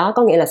công việc đó,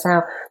 có nghĩa là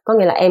sao? Có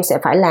nghĩa là em sẽ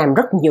phải làm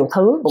rất nhiều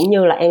thứ, cũng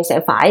như là em sẽ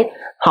phải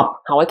học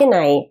hỏi cái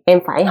này, em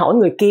phải hỏi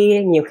người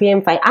kia, nhiều khi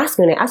em phải ask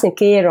người này ask người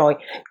kia, rồi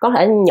có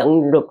thể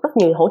nhận được rất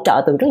nhiều hỗ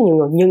trợ từ rất nhiều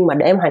người, nhưng mà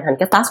để em hoàn thành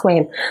cái task của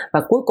em.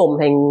 Và cuối cùng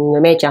thì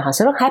người manager họ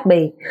sẽ rất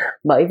happy,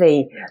 bởi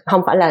vì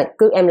không phải là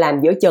cứ em làm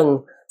giữa chừng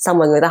xong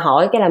rồi người ta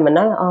hỏi cái là mình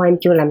nói em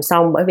chưa làm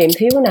xong bởi vì em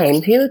thiếu cái này, em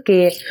thiếu cái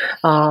kia,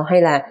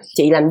 hay là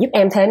chị làm giúp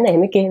em thêm cái này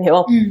cái kia, hiểu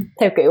không?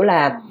 Theo kiểu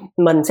là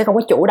mình sẽ không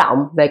có chủ động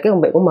về cái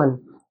công việc của mình.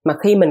 Mà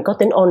khi mình có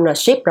tính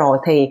ownership rồi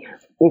thì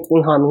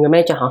người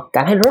manager họ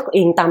cảm thấy rất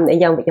yên tâm để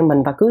giao việc cho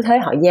mình, và cứ thế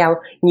họ giao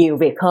nhiều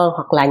việc hơn,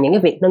 hoặc là những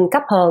cái việc nâng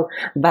cấp hơn.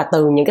 Và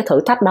từ những cái thử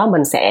thách đó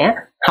mình sẽ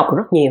học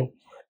rất nhiều.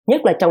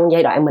 Nhất là trong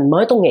giai đoạn mình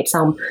mới tốt nghiệp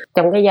xong,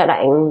 trong cái giai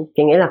đoạn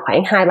chị nghĩ là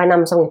khoảng 2-3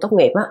 năm sau ngày tốt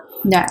nghiệp á,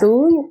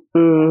 cứ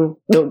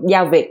được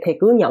giao việc thì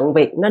cứ nhận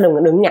việc, nó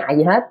đừng ngại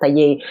gì hết. Tại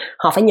vì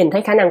họ phải nhìn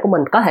thấy khả năng của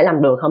mình có thể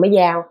làm được họ mới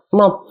giao,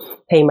 đúng không?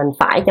 Thì mình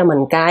phải cho mình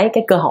cái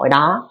cơ hội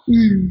đó.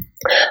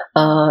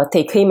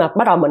 Thì khi mà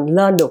bắt đầu mình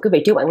lên được cái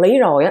vị trí quản lý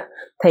rồi á,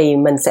 thì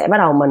mình sẽ bắt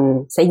đầu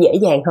mình sẽ dễ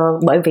dàng hơn,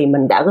 bởi vì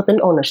mình đã có tính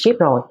ownership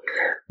rồi.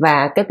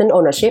 Và cái tính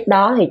ownership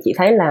đó thì chị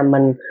thấy là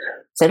mình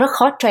sẽ rất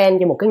khó train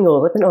cho một cái người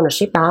có tính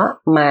ownership đó,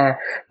 mà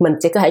mình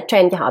sẽ có thể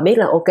train cho họ biết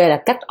là ok là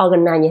cách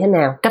organize như thế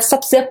nào, cách sắp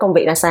xếp công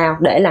việc ra sao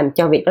để làm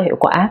cho việc đó hiệu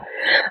quả.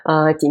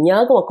 Chị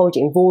nhớ có một câu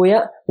chuyện vui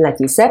á, là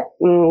chị sếp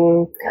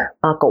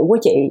cũ của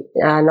chị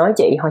nói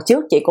chị hồi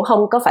trước chị cũng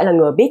không có phải là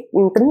người biết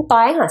tính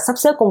toán là sắp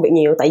xếp công việc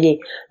nhiều, tại vì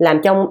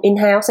làm trong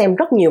in-house em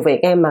rất nhiều việc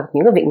em, mà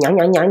những cái việc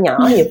nhỏ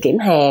như kiểm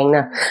hàng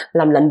nè,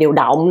 làm lệnh điều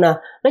động nè,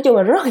 nói chung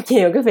là rất là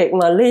nhiều cái việc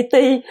mà li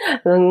ti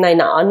này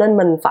nọ, nên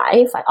mình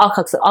phải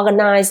thật sự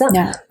organize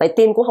á. Tại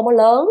team cũng không có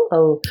lớn.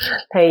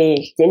 Thì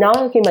chị nói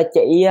khi mà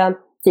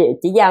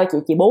chị giao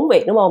chị 4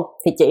 việc đúng không,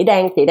 thì chị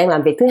đang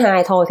làm việc thứ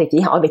 2 thôi, thì chị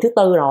hỏi việc thứ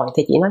 4 rồi,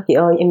 thì chị nói chị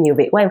ơi em nhiều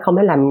việc quá em không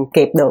thể làm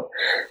kịp được.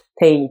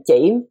 Thì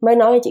chị mới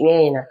nói với chị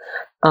nghe nè,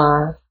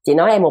 chị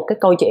nói em một cái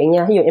câu chuyện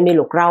nha, ví dụ em đi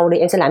luộc rau đi,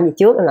 em sẽ làm gì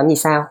trước, em làm gì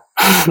sau?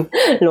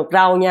 Luộc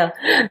rau nha,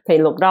 thì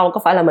luộc rau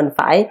có phải là mình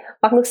phải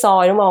bắt nước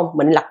sôi đúng không,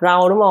 mình lặt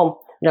rau đúng không,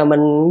 rồi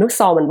mình nước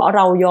sôi mình bỏ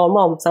rau vô đúng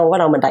không, xong bắt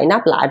đầu mình đậy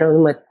nắp lại rồi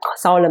mình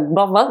sôi làm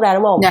vớt ra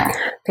đúng không?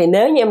 Thì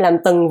nếu như em làm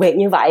từng việc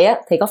như vậy á,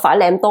 thì có phải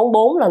là em tốn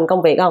 4 lần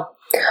công việc không?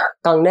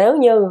 Còn nếu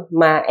như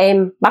mà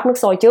em bắt nước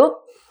sôi trước,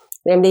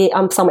 em đi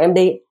xong em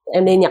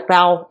đi nhặt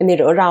rau, em đi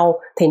rửa rau,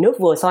 thì nước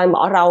vừa sôi em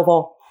bỏ rau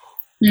vô,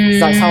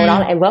 rồi sau đó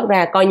là em vớt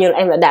ra, coi như là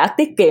em đã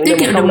tiết kiệm được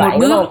một công đoạn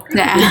đúng không?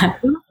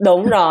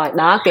 Đúng rồi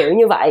đó, kiểu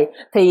như vậy.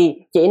 Thì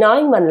chị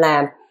nói mình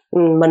là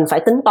mình phải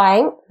tính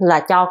toán là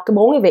cho cái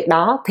 4 cái việc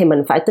đó, thì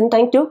mình phải tính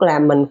toán trước là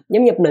mình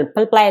giống như mình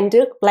phải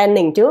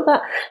planning trước á,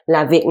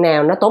 là việc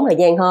nào nó tốn thời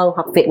gian hơn,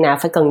 hoặc việc nào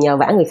phải cần nhờ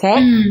vả người khác,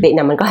 việc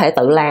nào mình có thể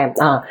tự làm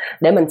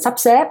để mình sắp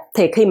xếp.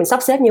 Thì khi mình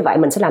sắp xếp như vậy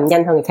mình sẽ làm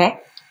nhanh hơn người khác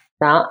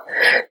đó.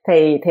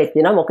 Thì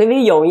chị nói một cái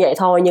ví dụ như vậy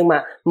thôi, nhưng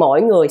mà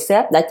mỗi người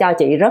sếp đã cho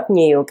chị rất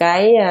nhiều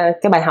cái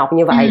bài học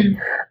như vậy.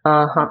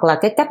 Hoặc là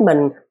cái cách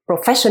mình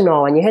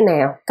professional như thế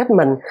nào, cách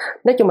mình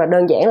nói chung là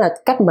đơn giản là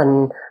cách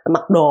mình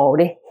mặc đồ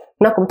đi,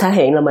 nó cũng thể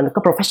hiện là mình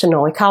có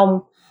professional hay không.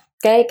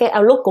 Cái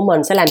outlook của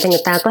mình sẽ làm cho người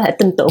ta có thể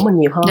tin tưởng mình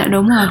nhiều hơn.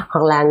 Đúng rồi.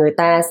 Hoặc là người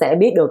ta sẽ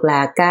biết được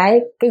là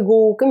cái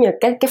gu,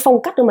 cái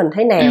phong cách của mình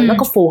thế nào, nó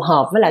có phù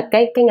hợp với là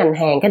cái ngành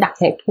hàng, cái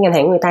ngành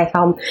hàng của người ta hay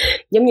không.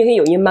 Giống như ví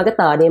dụ như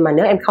marketer đi, mà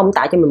nếu em không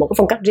tạo cho mình một cái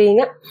phong cách riêng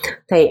á,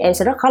 thì em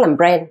sẽ rất khó làm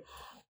brand.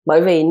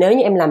 Bởi vì nếu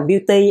như em làm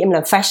beauty, em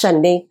làm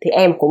fashion đi, thì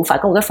em cũng phải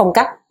có một cái phong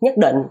cách nhất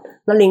định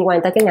nó liên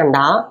quan tới cái ngành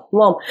đó,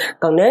 đúng không?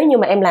 Còn nếu như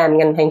mà em làm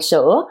ngành hàng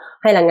sữa,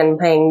 hay là ngành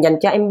hàng dành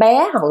cho em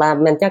bé, hoặc là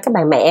dành cho các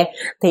bà mẹ,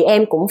 thì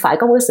em cũng phải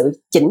có một cái sự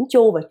chỉnh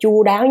chu và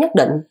chu đáo nhất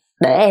định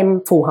để em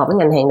phù hợp với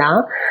ngành hàng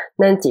đó.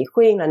 Nên chị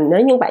khuyên là nếu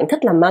như bạn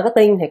thích làm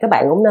marketing thì các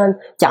bạn cũng nên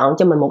chọn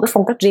cho mình một cái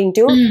phong cách riêng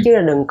trước, chứ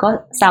là đừng có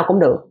sao cũng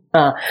được.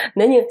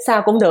 Nếu như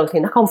sao cũng được thì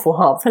nó không phù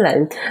hợp với lại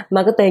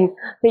marketing.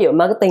 Ví dụ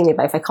marketing thì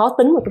bạn phải khó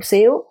tính một chút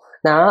xíu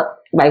đó,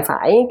 bạn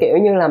phải kiểu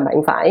như là bạn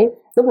phải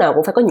lúc nào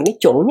cũng phải có những cái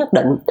chuẩn nhất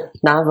định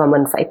đó, và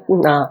mình phải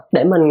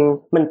để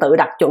mình tự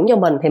đặt chuẩn cho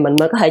mình thì mình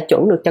mới có thể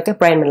chuẩn được cho cái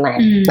brand mình làm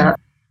đó.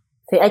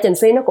 Thì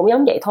agency nó cũng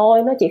giống vậy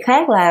thôi, nó chỉ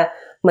khác là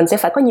mình sẽ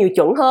phải có nhiều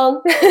chuẩn hơn.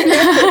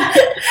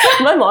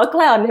 Với mỗi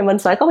client thì mình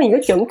phải có những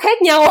cái chuẩn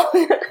khác nhau.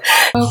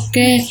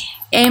 Ok,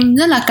 em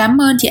rất là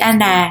cảm ơn chị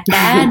Anna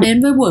đã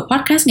đến với buổi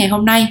podcast ngày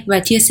hôm nay và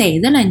chia sẻ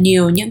rất là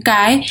nhiều những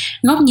cái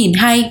góc nhìn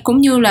hay, cũng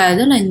như là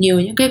rất là nhiều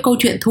những cái câu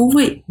chuyện thú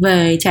vị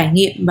về trải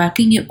nghiệm và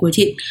kinh nghiệm của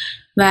chị.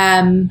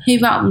 Và hy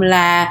vọng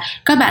là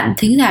các bạn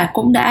thính giả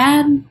cũng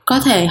đã có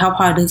thể học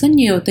hỏi được rất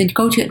nhiều từ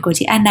câu chuyện của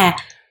chị Anna.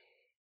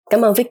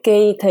 Cảm ơn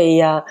Vicky.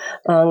 Thì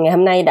ngày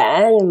hôm nay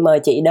đã mời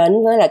chị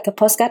đến với lại cái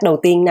podcast đầu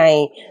tiên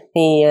này.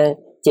 Thì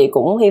chị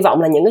cũng hy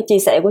vọng là những cái chia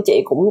sẻ của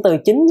chị cũng từ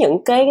chính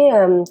những cái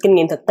kinh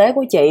nghiệm thực tế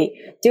của chị,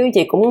 chứ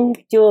chị cũng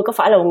chưa có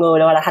phải là một người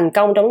gọi là thành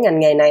công trong cái ngành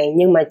nghề này,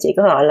 nhưng mà chị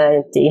có gọi là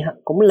chị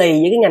cũng lì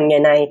với cái ngành nghề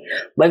này.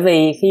 Bởi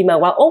vì khi mà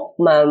qua Úc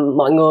mà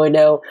mọi người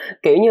đều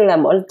kiểu như là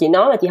chị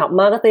nói là chị học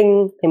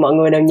marketing thì mọi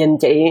người đều nhìn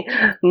chị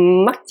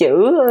mắc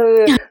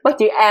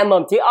chữ A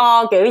mồm chữ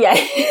O kiểu vậy.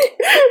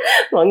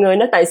 Mọi người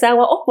nói tại sao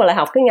qua Úc mà lại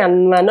học cái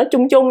ngành mà nó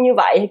chung chung như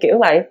vậy, kiểu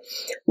vậy.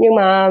 Nhưng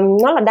mà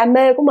nó là đam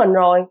mê của mình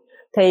rồi.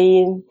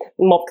 Thì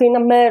một khi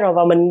đam mê rồi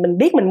và mình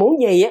biết mình muốn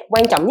gì á,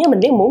 quan trọng nhất mình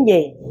biết mình muốn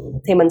gì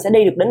thì mình sẽ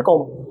đi được đến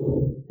cùng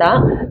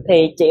đó.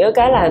 Thì chỉ có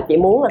cái là chị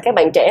muốn là các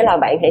bạn trẻ là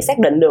bạn hãy xác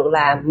định được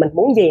là mình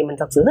muốn gì, mình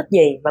thật sự thích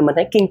gì, và mình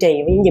hãy kiên trì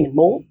với những gì mình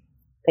muốn.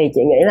 Thì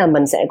chị nghĩ là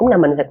mình sẽ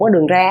có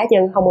đường ra chứ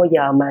không bao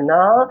giờ mà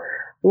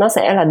nó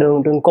sẽ là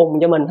đường cùng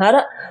cho mình hết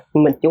á.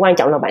 Mình chỉ quan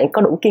trọng là bạn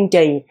có đủ kiên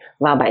trì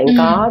và bạn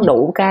có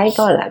đủ cái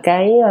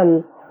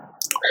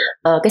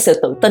sự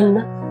tự tin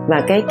đó,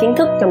 và cái kiến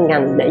thức trong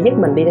ngành để giúp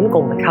mình đi đến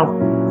cùng hay không.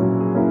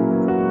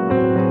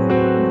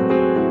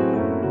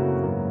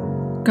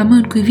 Cảm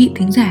ơn quý vị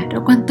thính giả đã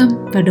quan tâm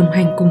và đồng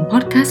hành cùng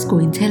podcast của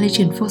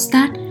Intelligent for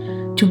Start.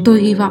 Chúng tôi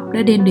hy vọng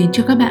đã đem đến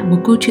cho các bạn một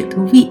câu chuyện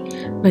thú vị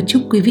và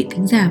chúc quý vị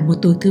thính giả một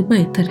tối thứ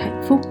Bảy thật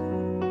hạnh phúc.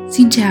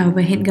 Xin chào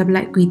và hẹn gặp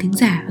lại quý thính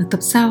giả ở tập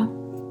sau.